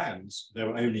one of the bands, there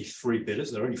were only 3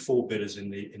 bidders. There were only 4 bidders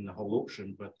in the whole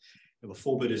auction, but there were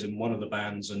 4 bidders in one of the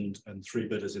bands and 3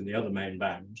 bidders in the other main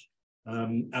band.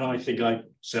 And I think I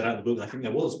set out in the book, I think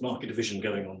there was market division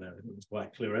going on there. There was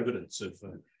quite clear evidence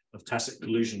of tacit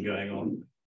collusion going on.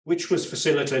 which was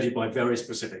facilitated by very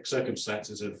specific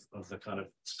circumstances of the kind of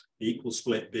the equal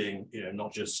split being,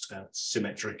 not just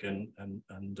symmetric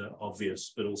and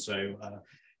obvious, but also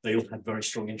they all had very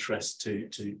strong interest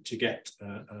to get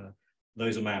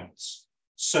those amounts.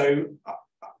 So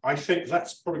I think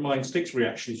that's probably my instinctive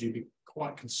reaction, is you'd be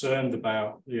quite concerned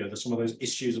about some of those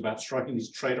issues about striking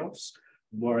these trade-offs,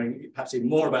 worrying perhaps even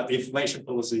more about the information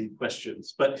policy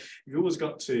questions. But you've always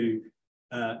got to,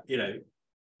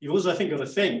 you always, I think, got to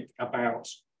think about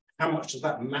how much does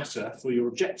that matter for your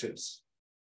objectives.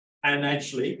 And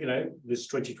actually, this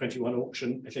 2021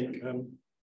 auction, I think,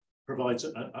 provides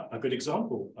a good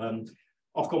example.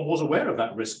 Ofcom was aware of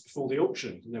that risk before the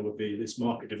auction. There would be this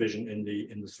market division in the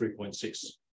 3.6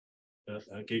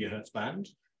 gigahertz band,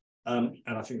 and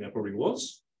I think there probably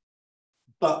was.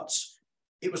 But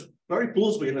it was very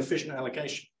plausibly an efficient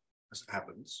allocation, as it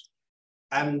happens.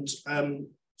 And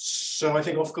so I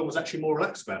think Ofcom was actually more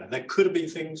relaxed about it. There could have been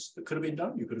things that could have been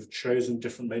done. You could have chosen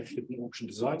made different auction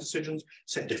design decisions,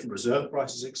 set different reserve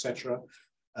prices, etc.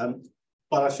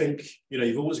 But I think,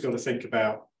 you've always got to think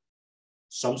about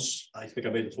I think I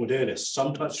made the point earlier,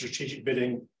 sometimes strategic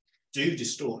bidding do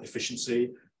distort efficiency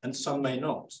and some may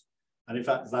not. And in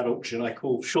fact, that auction I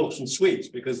call short and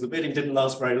sweet, because the bidding didn't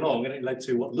last very long and it led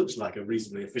to what looks like a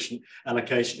reasonably efficient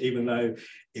allocation, even though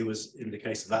it was, in the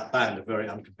case of that band, a very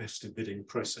uncompetitive bidding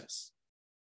process.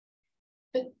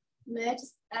 But may I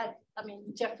just add,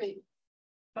 Geoffrey,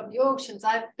 from the auctions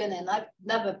I've been in, I've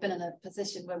never been in a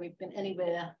position where we've been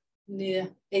anywhere near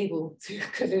able to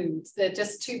collude. There are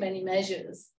just too many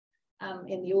measures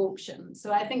in the auction.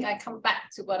 So I think I come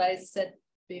back to what I said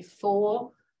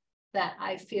before, that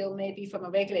I feel maybe from a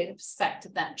regulator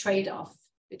perspective, that trade-off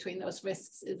between those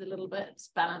risks is a little bit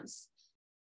balanced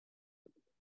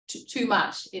too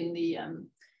much in the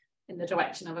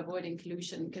direction of avoiding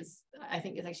collusion, because I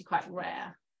think it's actually quite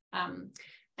rare.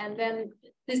 And then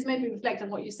this made me reflect on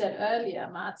what you said earlier,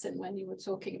 Martin, when you were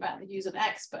talking about the use of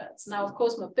experts. Now, of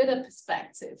course, from a bidder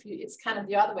perspective, it's kind of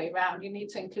the other way around. You need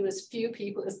to include as few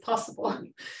people as possible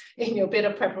in your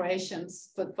bidder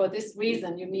preparations. But for this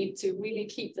reason, you need to really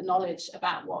keep the knowledge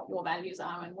about what your values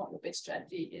are and what your bid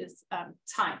strategy is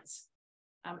tight,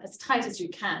 as tight as you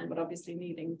can, but obviously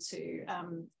needing to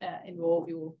involve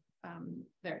your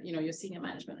senior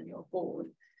management and your board.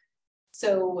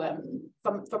 So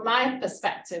from my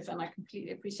perspective, and I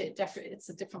completely appreciate Geoffrey, it's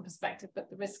a different perspective, but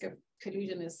the risk of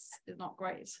collusion is not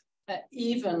great,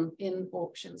 even in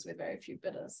auctions with very few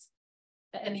bidders,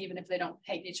 and even if they don't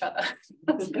hate each other.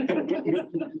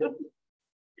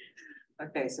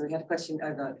 Okay, so we had a question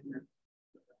over.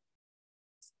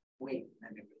 Wait.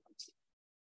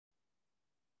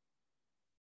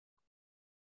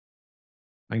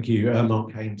 Thank you,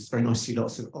 Mark Haynes. Very nice to see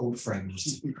lots of old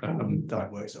friends that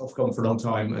I've worked at Ofcom for a long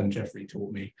time, and Geoffrey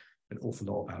taught me an awful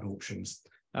lot about auctions.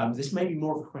 This may be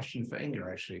more of a question for Inga,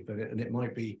 actually, but it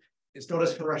might be, it's not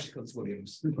as heretical as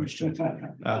William's question,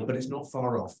 but it's not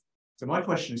far off. So my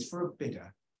question is, for a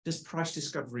bidder, does price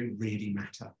discovery really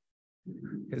matter?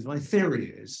 Because my theory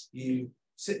is you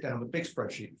sit down with a big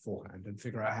spreadsheet beforehand and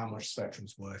figure out how much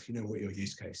spectrum's worth, you know what your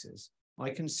use case is. I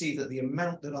can see that the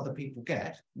amount that other people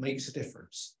get makes a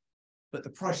difference, but the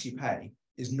price you pay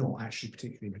is not actually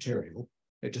particularly material.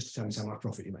 It just determines how much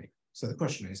profit you make. So the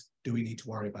question is, do we need to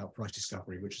worry about price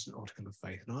discovery, which is an article of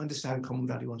faith? And I understand common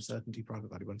value uncertainty, private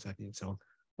value uncertainty, and so on,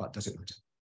 but does it matter?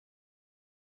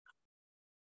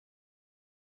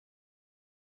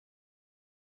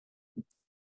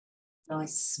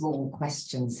 Nice small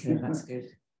questions here, that's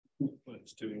good. Well,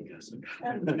 it's doing gas.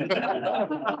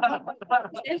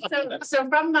 So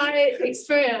from my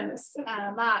experience,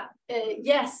 Mark,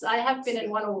 yes, I have been in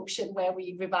one auction where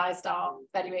we revised our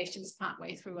valuations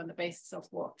partway through on the basis of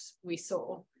what we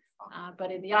saw, but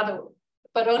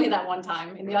only that one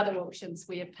time. In the other auctions,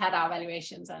 we have had our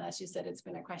valuations, and as you said, it's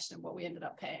been a question of what we ended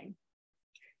up paying.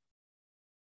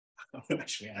 I will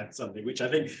actually add something, which I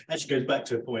think actually goes back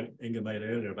to a point Inga made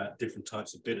earlier about different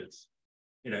types of bidders.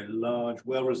 Large,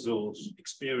 well-resourced,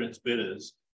 experienced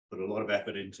bidders put a lot of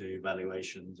effort into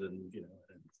valuations, and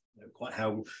quite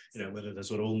how whether they're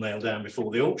sort of all nailed down before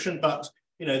the auction. But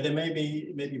they may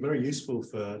be very useful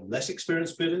for less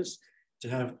experienced bidders to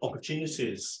have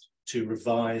opportunities to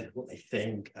revise what they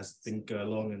think as things go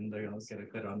along, and they get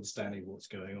a better understanding of what's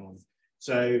going on.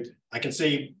 So I can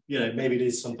see, maybe it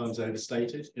is sometimes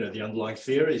overstated. The underlying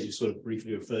theory, as you sort of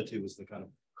briefly referred to, was the kind of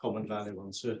common value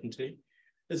uncertainty.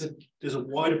 There's a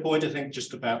wider point, I think,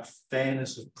 just about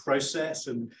fairness of process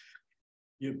and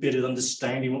your bit of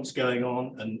understanding what's going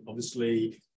on. And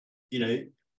obviously,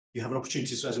 You have an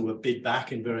opportunity to, as it were, bid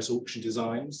back in various auction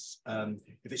designs.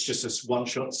 If it's just a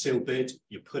one-shot sealed bid,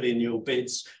 you put in your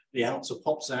bids, the answer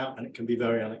pops out, and it can be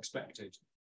very unexpected.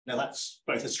 Now, that's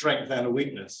both a strength and a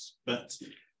weakness, but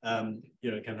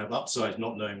you know, it can have upside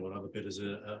not knowing what other bidders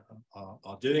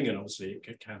are doing, and obviously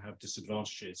it can have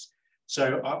disadvantages.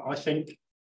 So I think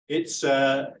it's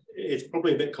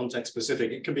probably a bit context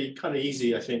specific. It can be kind of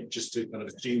easy, I think, just to kind of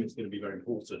assume it's going to be very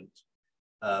important.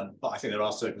 But I think there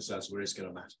are circumstances where it's going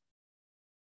to matter.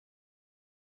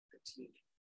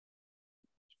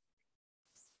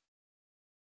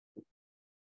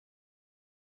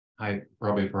 Hi,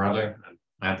 Robbie Barello.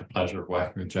 I had the pleasure of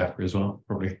working with Geoffrey as well.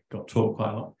 Probably got taught quite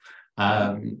a lot.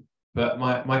 But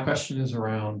my question is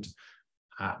around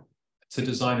to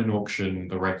design an auction,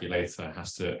 the regulator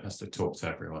has to talk to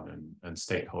everyone and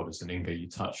stakeholders. And Inga, you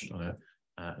touched on it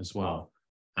as well.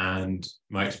 And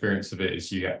my experience of it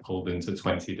is you get pulled into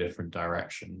 20 different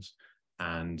directions.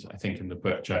 And I think in the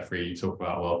book, Geoffrey, you talk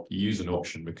about, well, you use an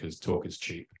auction because talk is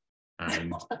cheap.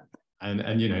 And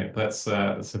and you know, that's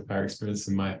a fair experience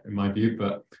in my view.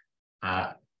 But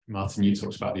Martin, you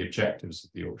talked about the objectives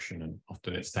of the auction, and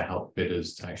often it's to help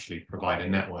bidders to actually provide a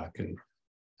network.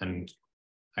 And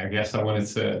I guess I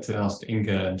wanted to ask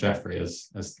Inga and Geoffrey as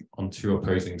on two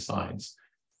opposing sides,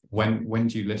 when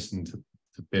do you listen to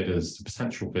bidders, to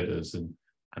potential bidders, and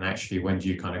actually when do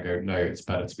you kind of go, no, it's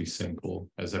better to be simple,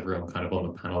 as everyone kind of on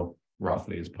the panel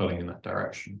roughly is pulling in that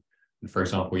direction? And for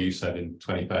example, you said in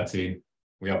 2013,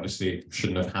 we obviously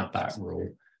shouldn't have had that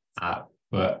rule,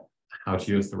 but how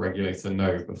do you as the regulator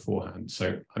know beforehand?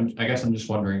 So I guess I'm just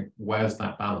wondering, where's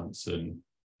that balance? And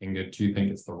Inga, do you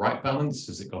think it's the right balance?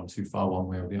 Has it gone too far one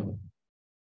way or the other?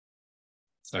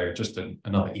 So just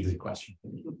another easy question.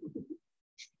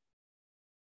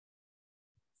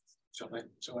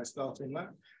 Shall I start in that?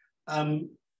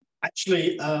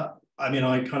 Actually, I mean,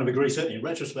 I kind of agree, certainly in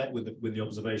retrospect, with the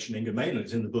observation Inga made, and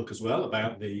it's in the book as well,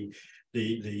 about the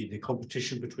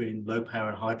competition between low power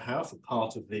and high power for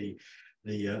part of the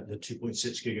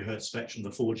 2.6 gigahertz spectrum, the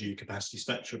 4G capacity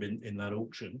spectrum in that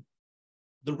auction.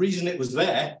 The reason it was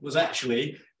there was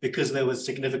actually because there was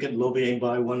significant lobbying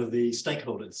by one of the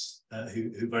stakeholders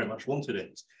who very much wanted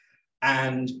it.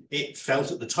 And it felt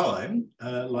at the time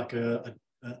like a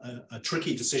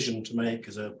tricky decision to make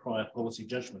as a prior policy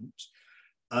judgment.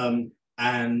 And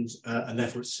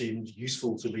therefore it seemed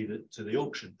useful to leave it to the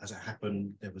auction. As it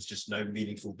happened, there was just no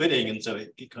meaningful bidding, and so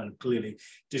it kind of clearly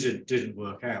didn't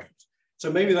work out.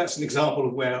 So maybe that's an example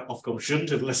of where Ofcom shouldn't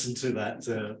have listened to that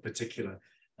particular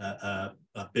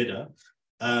bidder.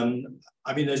 I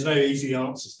mean, there's no easy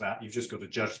answer to that. You've just got to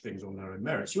judge things on their own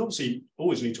merits. You obviously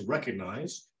always need to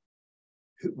recognise,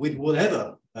 with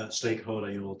whatever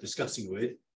stakeholder you're discussing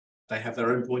with, they have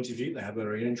their own point of view, they have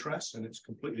their own interests, and it's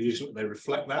completely useful. They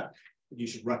reflect that. But you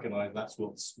should recognise that's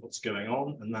what's going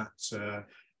on, and that's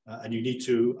and you need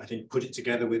to, I think, put it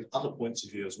together with other points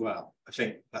of view as well. I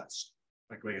think that's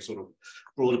like a sort of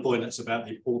broader point. That's about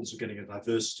the importance of getting a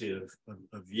diversity of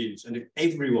views. And if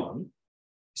everyone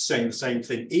is saying the same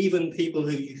thing, even people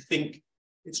who you think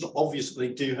it's not obvious that they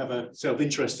do have a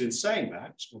self-interest in saying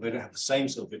that, or they don't have the same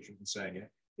self-interest in saying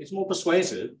it, it's more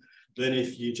persuasive than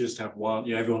if you just have one,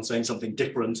 you know, everyone saying something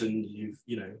different, and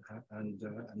and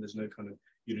there's no kind of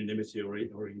unanimity or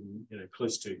even, you know,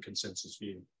 close to consensus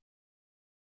view.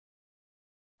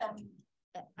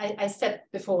 I said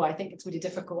before, I think it's really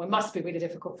difficult. It must be really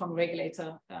difficult from a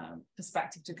regulator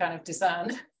perspective to kind of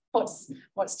discern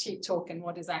what's cheap talk and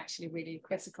what is actually really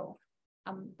critical.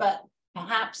 But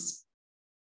perhaps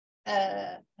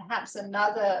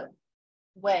another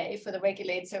way for the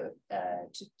regulator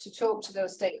to talk to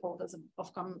those stakeholders, and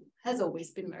Ofcom has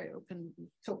always been very open to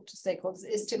talk to stakeholders,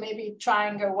 is to maybe try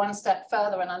and go one step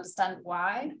further and understand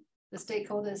why the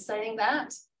stakeholder is saying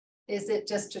that. Is it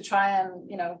just to try and,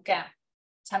 you know, get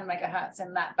 10 megahertz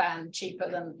in that band cheaper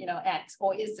than, you know, X,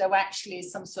 or is there actually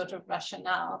some sort of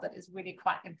rationale that is really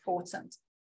quite important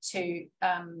to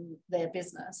their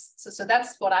business? So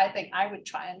that's what I think I would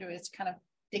try and do, is to kind of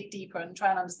dig deeper and try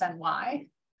and understand why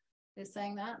they're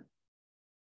saying that.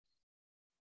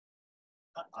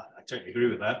 I totally agree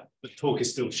with that, but talk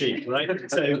is still cheap, right?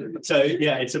 so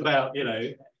yeah, it's about, you know,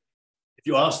 if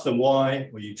you ask them why,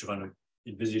 or you try to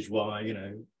envisage why, you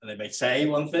know, and they may say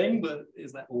one thing, but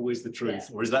is that always the truth?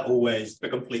 Yeah. Or is that always the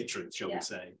complete truth, shall we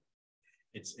say?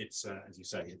 It's as you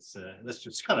say, it's that's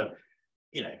just kind of,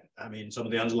 you know, I mean, some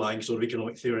of the underlying sort of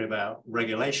economic theory about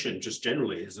regulation just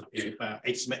generally is about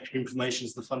asymmetric information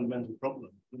is the fundamental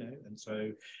problem, you know, and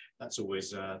so that's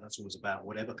always about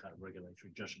whatever kind of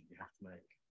regulatory judgment you have to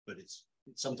make. But it's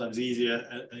sometimes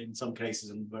easier in some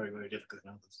cases and very, very difficult in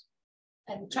others.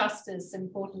 And trust is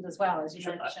important as well, as you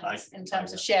Sure, mentioned, in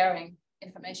terms of sharing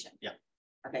information. Yeah.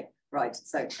 Okay, right.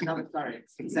 So another flurry.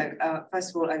 So first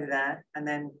of all over there, and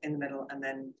then in the middle, and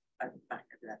then back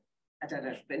over there. I don't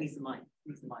know, but it needs the mic.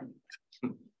 Needs the mic.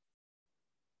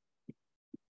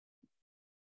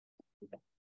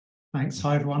 Thanks.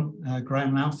 Hi everyone.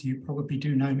 Graham Louth. You probably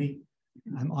do know me.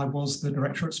 I was the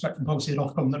director at Spectrum Policy at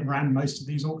Ofcom that ran most of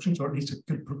these auctions, or at least a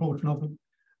good proportion of them.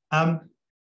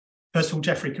 First of all,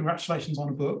 Geoffrey, congratulations on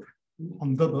the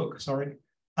book. Sorry.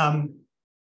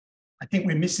 I think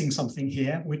we're missing something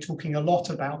here. We're talking a lot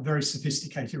about very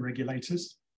sophisticated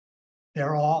regulators.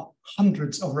 There are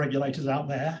hundreds of regulators out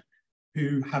there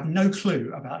who have no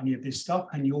clue about any of this stuff,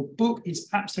 and your book is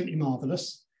absolutely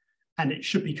marvelous, and it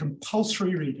should be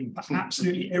compulsory reading for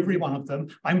absolutely every one of them.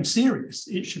 I'm serious.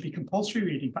 It should be compulsory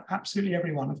reading for absolutely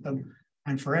every one of them,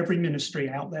 and for every ministry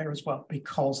out there as well,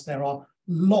 because there are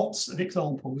lots of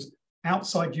examples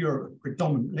outside Europe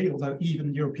predominantly, although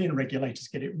even European regulators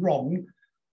get it wrong,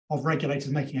 of regulators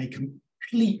making a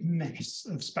complete mess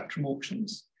of spectrum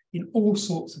auctions in all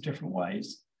sorts of different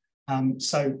ways.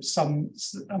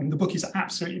 The book is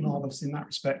absolutely marvelous in that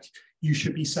respect. You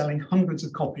should be selling hundreds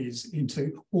of copies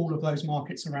into all of those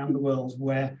markets around the world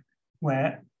where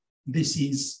this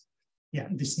needs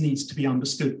to be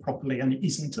understood properly, and it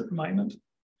isn't at the moment.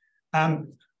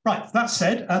 Right, that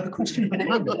said, the question for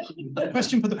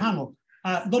the panel.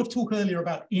 A lot of talk earlier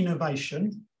about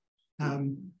innovation.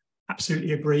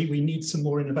 Absolutely agree, we need some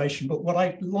more innovation. But what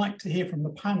I'd like to hear from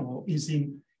the panel is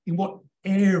in what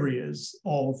areas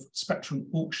of spectrum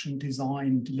auction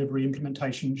design, delivery,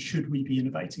 implementation should we be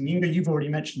innovating? Inga, you've already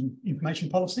mentioned information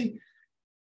policy.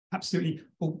 Absolutely.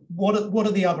 But what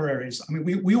are the other areas? I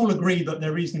mean, we all agree that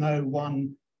there is no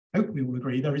one, I hope we all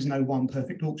agree, there is no one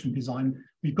perfect auction design.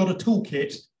 We've got a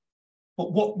toolkit,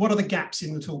 but what are the gaps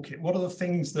in the toolkit? What are the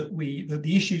things that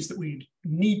the issues that we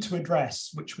need to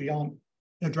address, which we aren't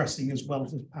addressing as well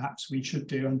as perhaps we should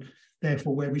do, and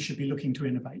therefore where we should be looking to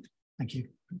innovate? Thank you.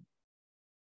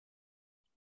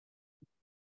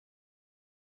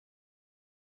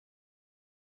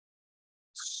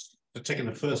 So taking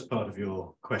the first part of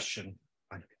your question,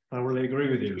 I thoroughly agree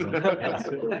with you.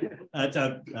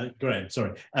 Graham,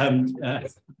 sorry.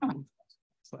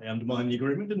 Slightly undermined the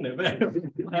agreement, didn't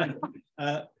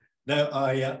it?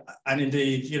 No, and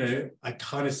indeed, you know, I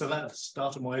kind of said that at the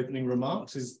start of my opening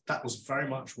remarks, that was very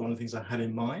much one of the things I had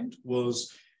in mind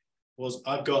was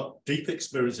I've got deep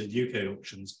experience in UK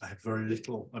auctions. I have very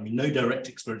little, I mean, no direct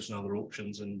experience in other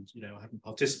auctions, and, you know, I haven't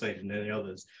participated in any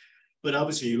others. But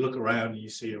obviously you look around and you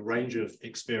see a range of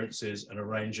experiences and a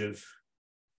range of,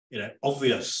 you know,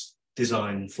 obvious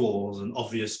design flaws and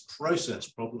obvious process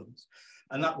problems.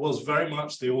 And that was very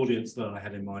much the audience that I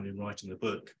had in mind in writing the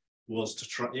book, was to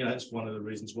try, you know, it's one of the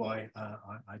reasons why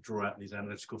I draw out these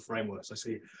analytical frameworks. I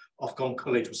see Ofcom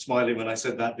colleagues were smiling when I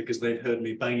said that, because they'd heard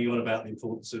me banging on about the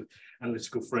importance of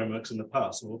analytical frameworks in the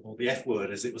past, or the F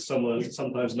word, as it was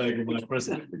sometimes known in my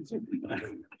president.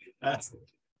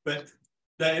 But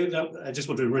I just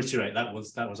want to reiterate that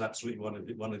was absolutely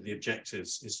one of the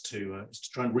objectives, is to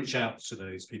try and reach out to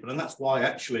those people, and that's why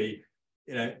actually,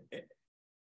 you know,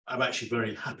 I'm actually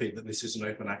very happy that this is an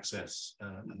open access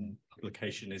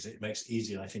publication. It makes it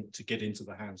easier, I think, to get into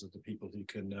the hands of the people who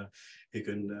can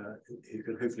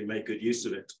hopefully make good use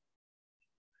of it.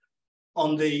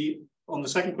 On the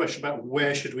second question about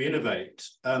where should we innovate,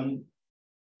 I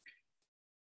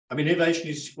mean, innovation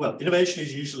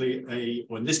is usually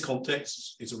or in this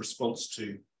context, is a response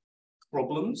to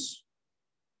problems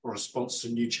or a response to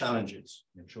new challenges.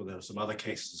 I'm sure there are some other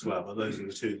cases as well, but those are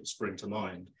the two that spring to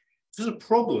mind. In terms of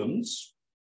problems,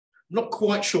 I'm not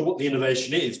quite sure what the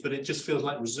innovation is, but it just feels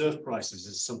like reserve prices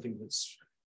is something that's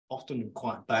often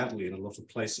quite badly in a lot of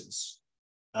places.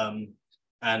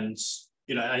 And,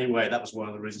 you know, anyway, that was one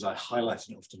of the reasons I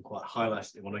highlighted it, often quite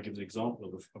highlighted it when I give an example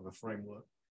of a framework.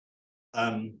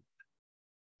 And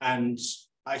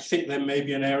I think there may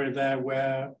be an area there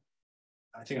where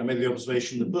I think I made the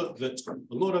observation in the book that a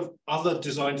lot of other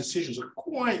design decisions are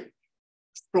quite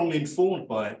strongly informed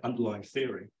by underlying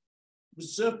theory.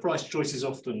 Reserve price choices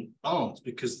often aren't,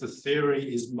 because the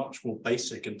theory is much more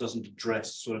basic and doesn't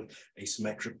address sort of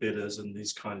asymmetric bidders and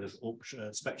these kind of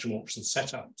spectrum auction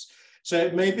setups. So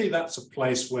maybe that's a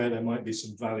place where there might be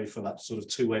some value for that sort of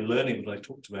two-way learning that I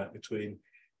talked about between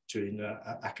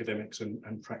academics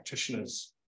and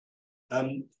practitioners.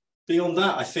 Beyond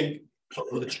that, I think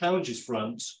on the challenges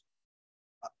front,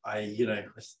 I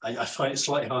find it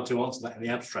slightly hard to answer that in the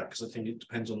abstract, because I think it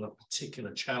depends on the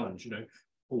particular challenge. You know,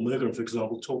 Paul Milgrom, for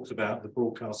example, talked about the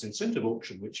broadcast incentive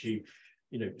auction, which he,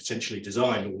 you know, essentially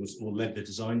designed or led the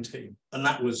design team, and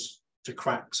that was to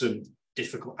crack some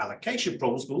difficult allocation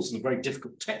problems, but also the very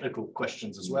difficult technical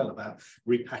questions as well about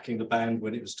repacking the band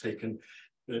when it was taken,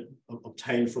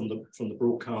 obtained from the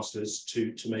broadcasters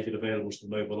to make it available to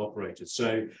the mobile operators.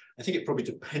 So I think it probably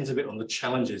depends a bit on the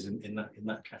challenges in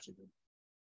that category.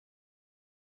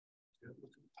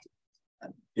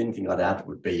 The only thing I'd add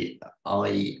would be,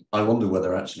 I wonder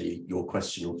whether actually your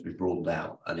question ought to be broadened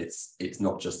out, and it's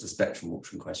not just a spectrum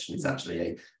auction question, it's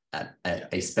actually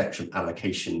a spectrum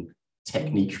allocation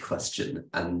technique question.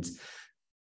 And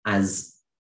as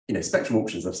you know, spectrum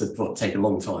auctions, I've said before, take a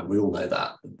long time. We all know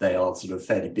that. They are sort of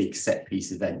fairly big set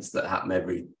piece events that happen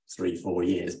every 3-4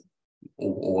 years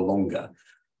or longer.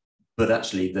 But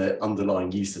actually the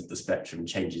underlying use of the spectrum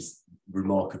changes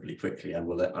remarkably quickly,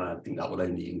 and I think that will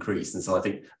only increase. And so I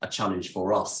think a challenge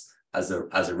for us as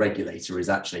a regulator is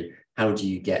actually how do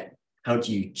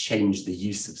you change the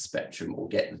use of spectrum or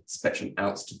get the spectrum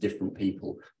out to different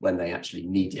people when they actually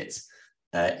need it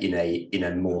in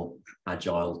a more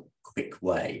agile, quick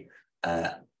way.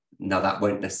 Now that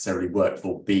won't necessarily work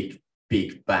for big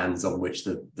bands on which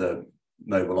the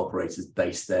mobile operators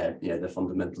base their the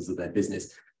fundamentals of their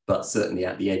business, but certainly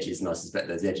at the edges, and I suspect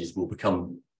those edges will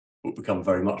become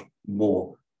very much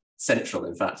more central,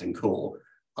 in fact, and core.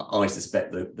 I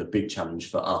suspect the big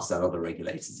challenge for us and other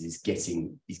regulators is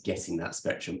getting that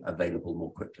spectrum available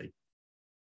more quickly.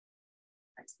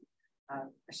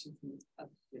 Question from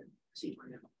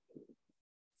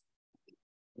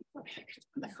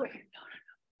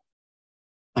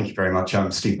Thank you very much.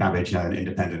 I'm Steve Babbage, an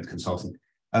independent consultant.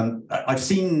 I've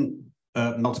seen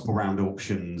multiple round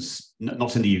auctions,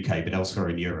 not in the UK, but elsewhere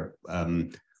in Europe,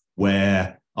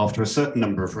 where after a certain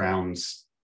number of rounds,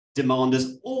 demand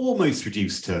is almost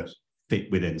reduced to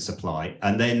fit within supply.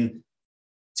 And then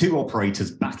two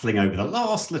operators battling over the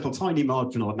last little tiny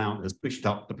marginal amount has pushed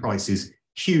up the prices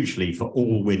hugely for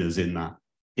all winners in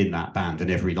that band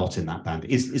and every lot in that band.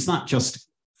 Is that just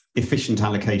efficient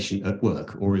allocation at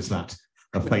work, or is that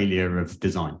a failure of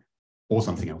design or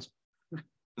something else?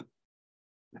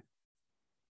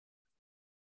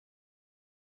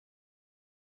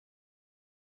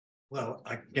 Well,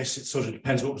 I guess it sort of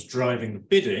depends what was driving the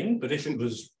bidding, but if it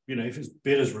was, if it's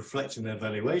bidders reflecting their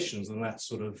valuations, then that's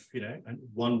sort of, and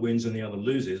one wins and the other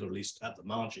loses, or at least at the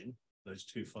margin, those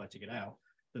two fighting it out,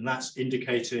 then that's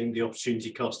indicating the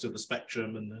opportunity cost of the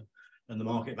spectrum and the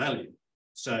market value.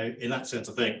 So in that sense,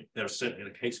 I think there is certainly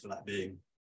a case for that being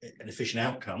an efficient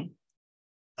outcome.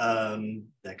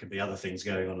 There could be other things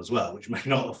going on as well, which may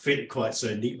not fit quite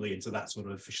so neatly into that sort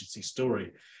of efficiency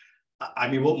story. I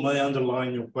mean, what may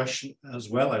underline your question as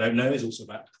well, I don't know, is also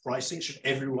about pricing. Should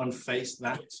everyone face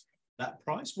that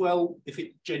price? Well, if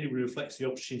it genuinely reflects the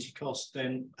opportunity cost,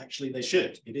 then actually they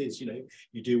should. It is,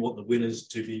 you do want the winners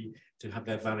to have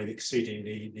their value exceeding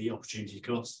the opportunity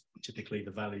cost, typically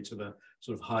the value to the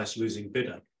sort of highest losing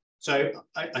bidder. So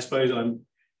I suppose I'm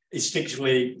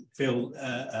instinctively feel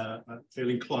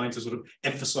inclined to sort of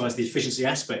emphasize the efficiency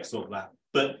aspects of that.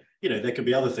 But there can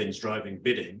be other things driving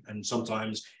bidding, and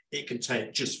sometimes it can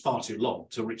take just far too long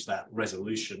to reach that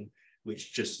resolution,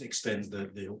 which just extends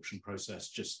the auction process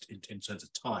just in terms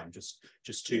of time,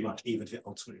 just too much, even if it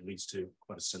ultimately leads to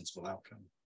quite a sensible outcome.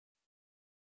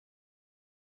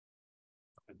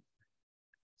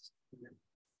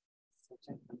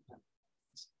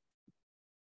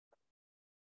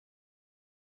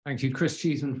 Thank you, Chris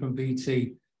Cheeseman from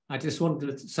BT. I just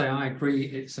wanted to say I agree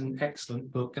it's an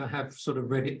excellent book. I have sort of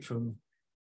read it from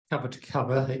cover to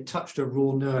cover. It touched a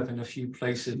raw nerve in a few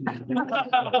places.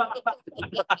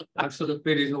 I've sort of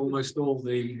been in almost all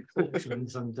the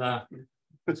auctions, and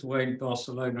was away in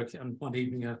Barcelona, and one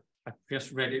evening I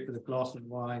just read it with a glass of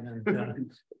wine,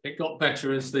 and it got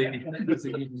better as the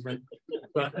evening went.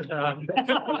 But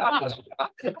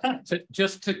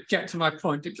just to get to my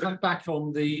point, to come back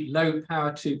on the low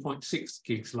power 2.6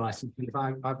 gigs license,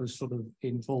 I was sort of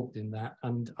involved in that,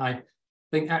 and I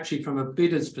think actually from a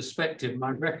bidder's perspective,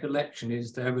 my recollection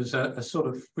is there was a sort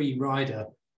of free rider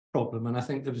problem, and I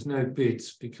think there was no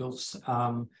bids because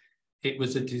it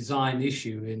was a design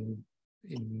issue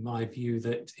in my view,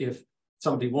 that if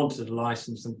somebody wanted a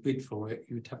license and bid for it,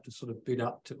 you would have to sort of bid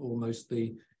up to almost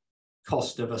the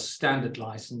cost of a standard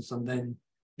license, and then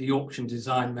the auction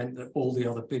design meant that all the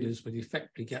other bidders would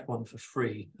effectively get one for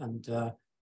free. And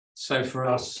so for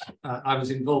us, I was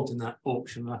involved in that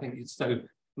auction. I think it's so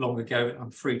long ago,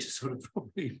 I'm free to sort of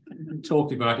probably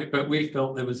talk about it, but we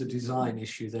felt there was a design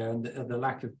issue there, and the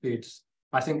lack of bids.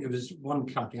 I think there was one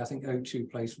company, I think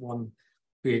O2 placed one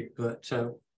bid, but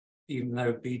even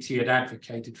though BT had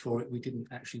advocated for it, we didn't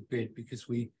actually bid because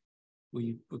we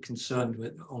were concerned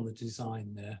on the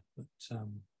design there. But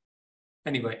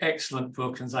anyway, excellent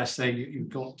book. As I say, you've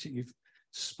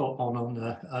spot on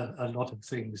a lot of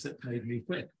things that made me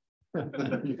think.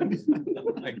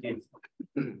 Thank you.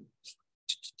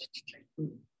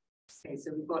 Okay,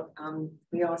 so we've got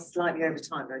we are slightly over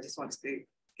time, but I just want to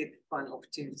give the final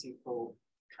opportunity for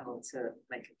Carol to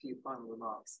make a few final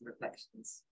remarks and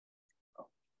reflections. Oh,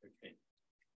 okay.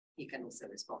 You can also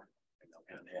respond.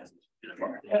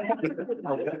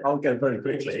 I'll go very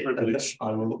quickly.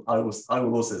 I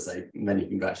will also say many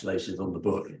congratulations on the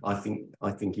book. I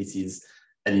think it is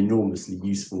an enormously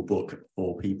useful book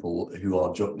for people who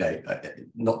are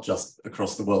not just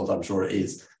across the world. I'm sure it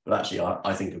is, but actually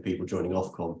I think of people joining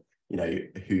Ofcom,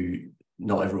 who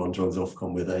not everyone joins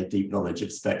Ofcom with a deep knowledge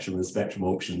of spectrum and spectrum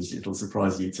auctions. It'll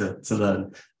surprise you to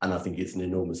learn, and I think it's an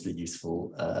enormously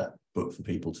useful book for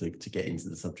people to get into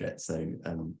the subject. So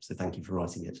thank you for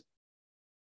writing it.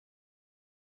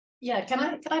 Yeah, can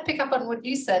I pick up on what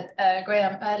you said,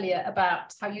 Graham, earlier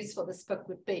about how useful this book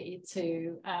would be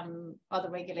to other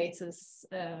regulators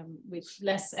with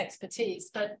less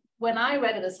expertise? But when I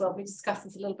read it as well, we discussed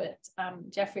this a little bit,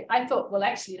 Geoffrey, I thought, well,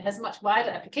 actually, it has much wider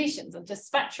applications than just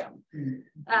spectrum.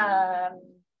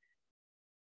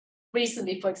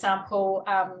 Recently, for example,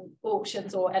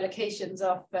 auctions or allocations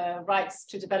of rights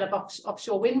to develop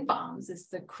offshore wind farms is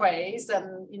the craze,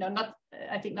 and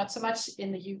I think not so much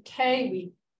in the UK.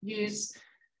 We use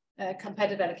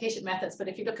competitive allocation methods, but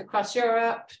if you look across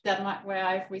Europe, Denmark, where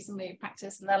I've recently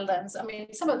practiced, Netherlands, I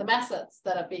mean, some of the methods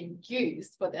that are being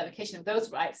used for the allocation of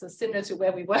those rights are similar to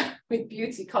where we were with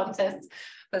beauty contests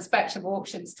for spectrum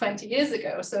auctions 20 years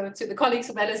ago. So to the colleagues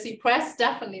from LSE Press,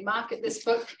 definitely market this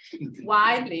book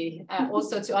widely,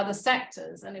 also to other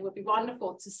sectors, and it would be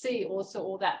wonderful to see also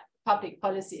all that public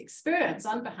policy experience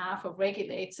on behalf of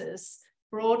regulators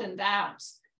broadened out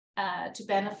to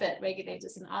benefit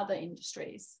regulators in other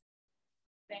industries.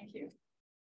 Thank you.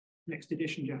 Next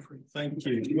edition, Geoffrey. Thank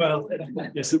you. Well,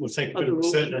 yes, it will take a bit of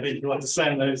research, I think, to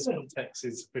understand those contexts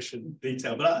in sufficient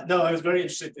detail. But no, I was very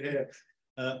interested to hear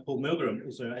Paul Milgrom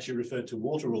also actually referred to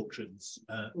water auctions.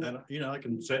 And, I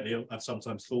can certainly, I've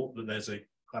sometimes thought that there's a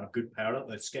kind of good parallel.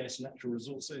 There's scarce natural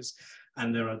resources,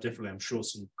 and there are definitely, I'm sure,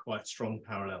 some quite strong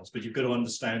parallels. But you've got to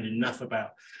understand enough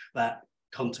about that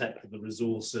context of the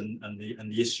resource and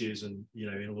the issues, and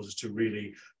in order to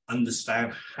really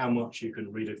understand how much you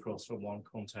can read across from one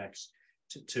context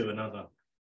to another.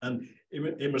 And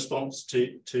in response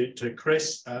to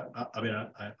Chris, I mean,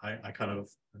 I kind of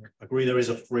agree there is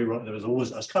a free rider. There is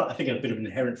always, I think, a bit of an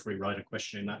inherent free rider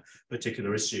question in that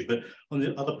particular issue. But on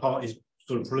the other part is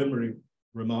sort of preliminary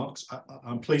remarks.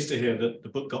 I'm pleased to hear that the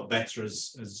book got better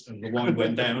as the wine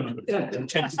went down. I'm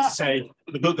tempted to say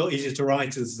the book got easier to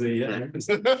write as the.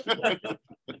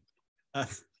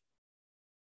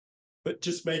 But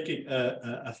just making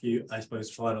a few, I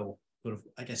suppose, final sort of,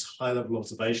 I guess, high-level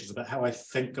observations about how I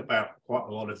think about quite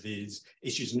a lot of these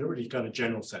issues in a really kind of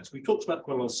general sense. We talked about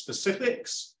quite a lot of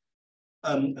specifics,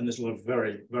 and there's a lot of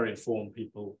very, very informed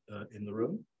people in the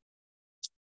room.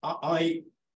 I've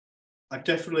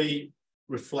definitely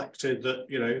reflected that,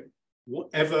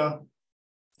 whatever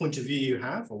point of view you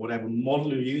have, or whatever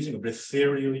model you're using, or whatever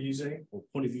theory you're using, or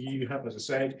point of view you have, as I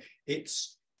said,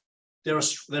 there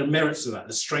are merits to that,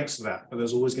 there's strengths to that, but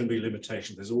there's always going to be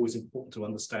limitations. There's always important to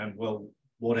understand, well,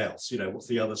 what else? What's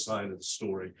the other side of the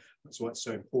story? That's why it's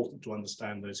so important to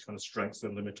understand those kind of strengths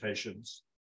and limitations.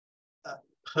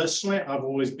 Personally, I've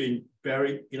always been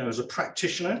very, as a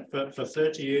practitioner for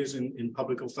 30 years in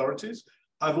public authorities,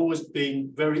 I've always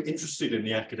been very interested in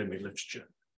the academic literature.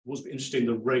 I've always been interested in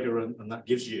the rigor and that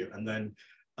gives you, and then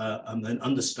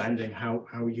understanding how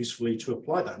usefully to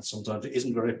apply that. And sometimes it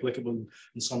isn't very applicable,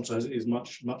 and sometimes it is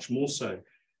much, much more so.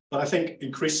 But I think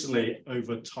increasingly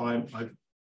over time, I've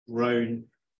grown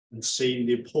and seen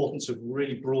the importance of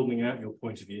really broadening out your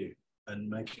point of view and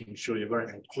making sure you're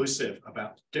very inclusive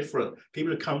about different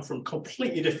people who come from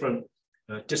completely different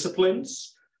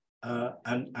disciplines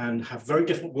and have very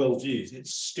different worldviews.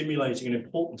 It's stimulating and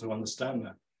important to understand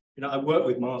that. I work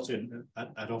with Martin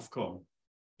at Ofcom,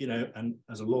 and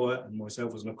as a lawyer and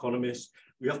myself as an economist,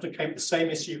 we often came at the same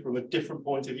issue from a different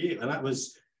point of view. And that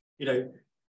was,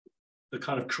 the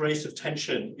kind of creative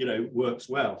tension, works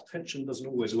well. Tension doesn't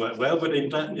always work well, but in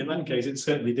that case, it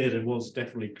certainly did, and was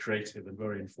definitely creative and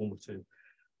very informative.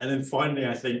 And then finally,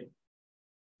 I think,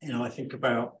 I think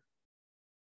about,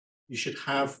 you should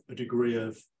have a degree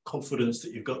of confidence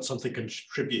that you've got something to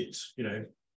contribute,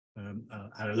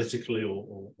 analytically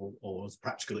or as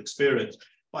practical experience.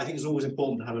 But I think it's always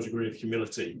important to have a degree of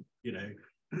humility,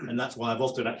 and that's why I've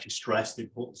often actually stressed the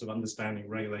importance of understanding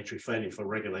regulatory failure for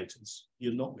regulators.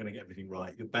 You're not going to get everything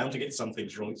right. You're bound to get some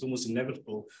things wrong. It's almost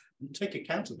inevitable. And take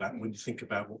account of that when you think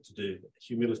about what to do.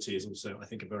 Humility is also, I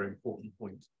think, a very important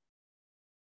point.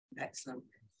 Excellent.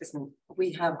 Listen,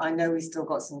 I know we still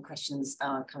got some questions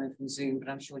coming from Zoom, but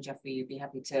I'm sure, Geoffrey, you'd be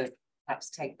happy to perhaps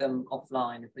take them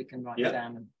offline if we can write it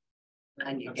down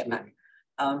and you get back.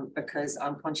 Because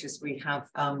I'm conscious we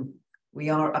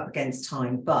are up against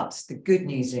time, but the good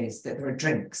news is that there are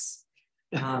drinks.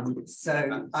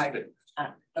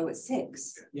 It's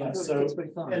 6. Yeah, so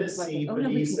LSE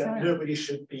believes that nobody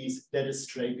should be led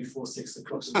astray before 6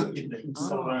 o'clock in the evening.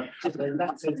 So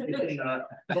that's going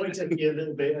to be a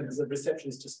little bit, and the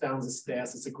receptionist just down the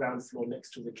stairs. It's a ground floor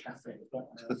next to the cafe. But,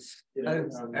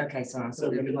 okay, sorry. So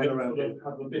we're going to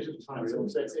have a bit of time. So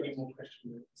if there's any more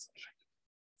questions,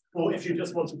 or if you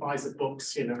just want to buy the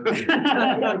books, you know,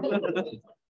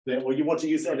 or you want to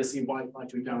use LSE Wi-Fi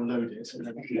to download it.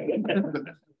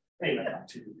 Anyway, back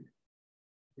to you.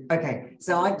 Okay,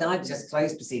 so I've just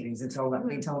closed proceedings until I've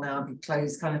been told now I'll be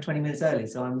closed kind of 20 minutes early,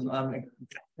 so I'm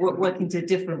working to a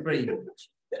different brief.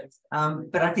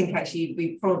 But I think actually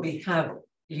we probably have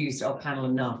used our panel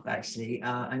enough actually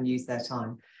and used their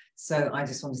time. So I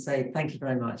just want to say thank you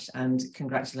very much and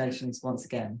congratulations once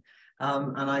again.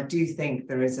 And I do think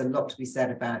there is a lot to be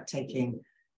said about taking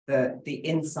the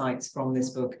insights from this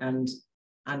book and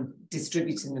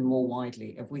distributing them more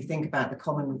widely. If we think about the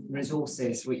common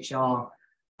resources which are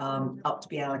up to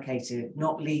be allocated,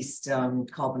 not least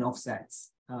carbon offsets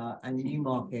and new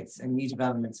markets and new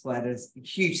developments where there's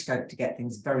huge scope to get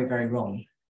things very, very wrong,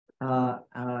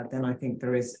 then I think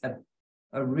there is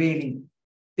a really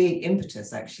big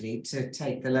impetus actually to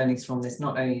take the learnings from this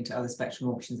not only into other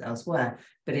spectrum auctions elsewhere,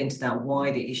 but into that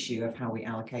wider issue of how we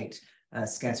allocate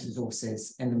scarce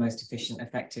resources in the most efficient,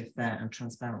 effective, fair and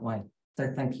transparent way.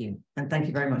 So thank you. And thank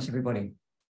you very much, everybody.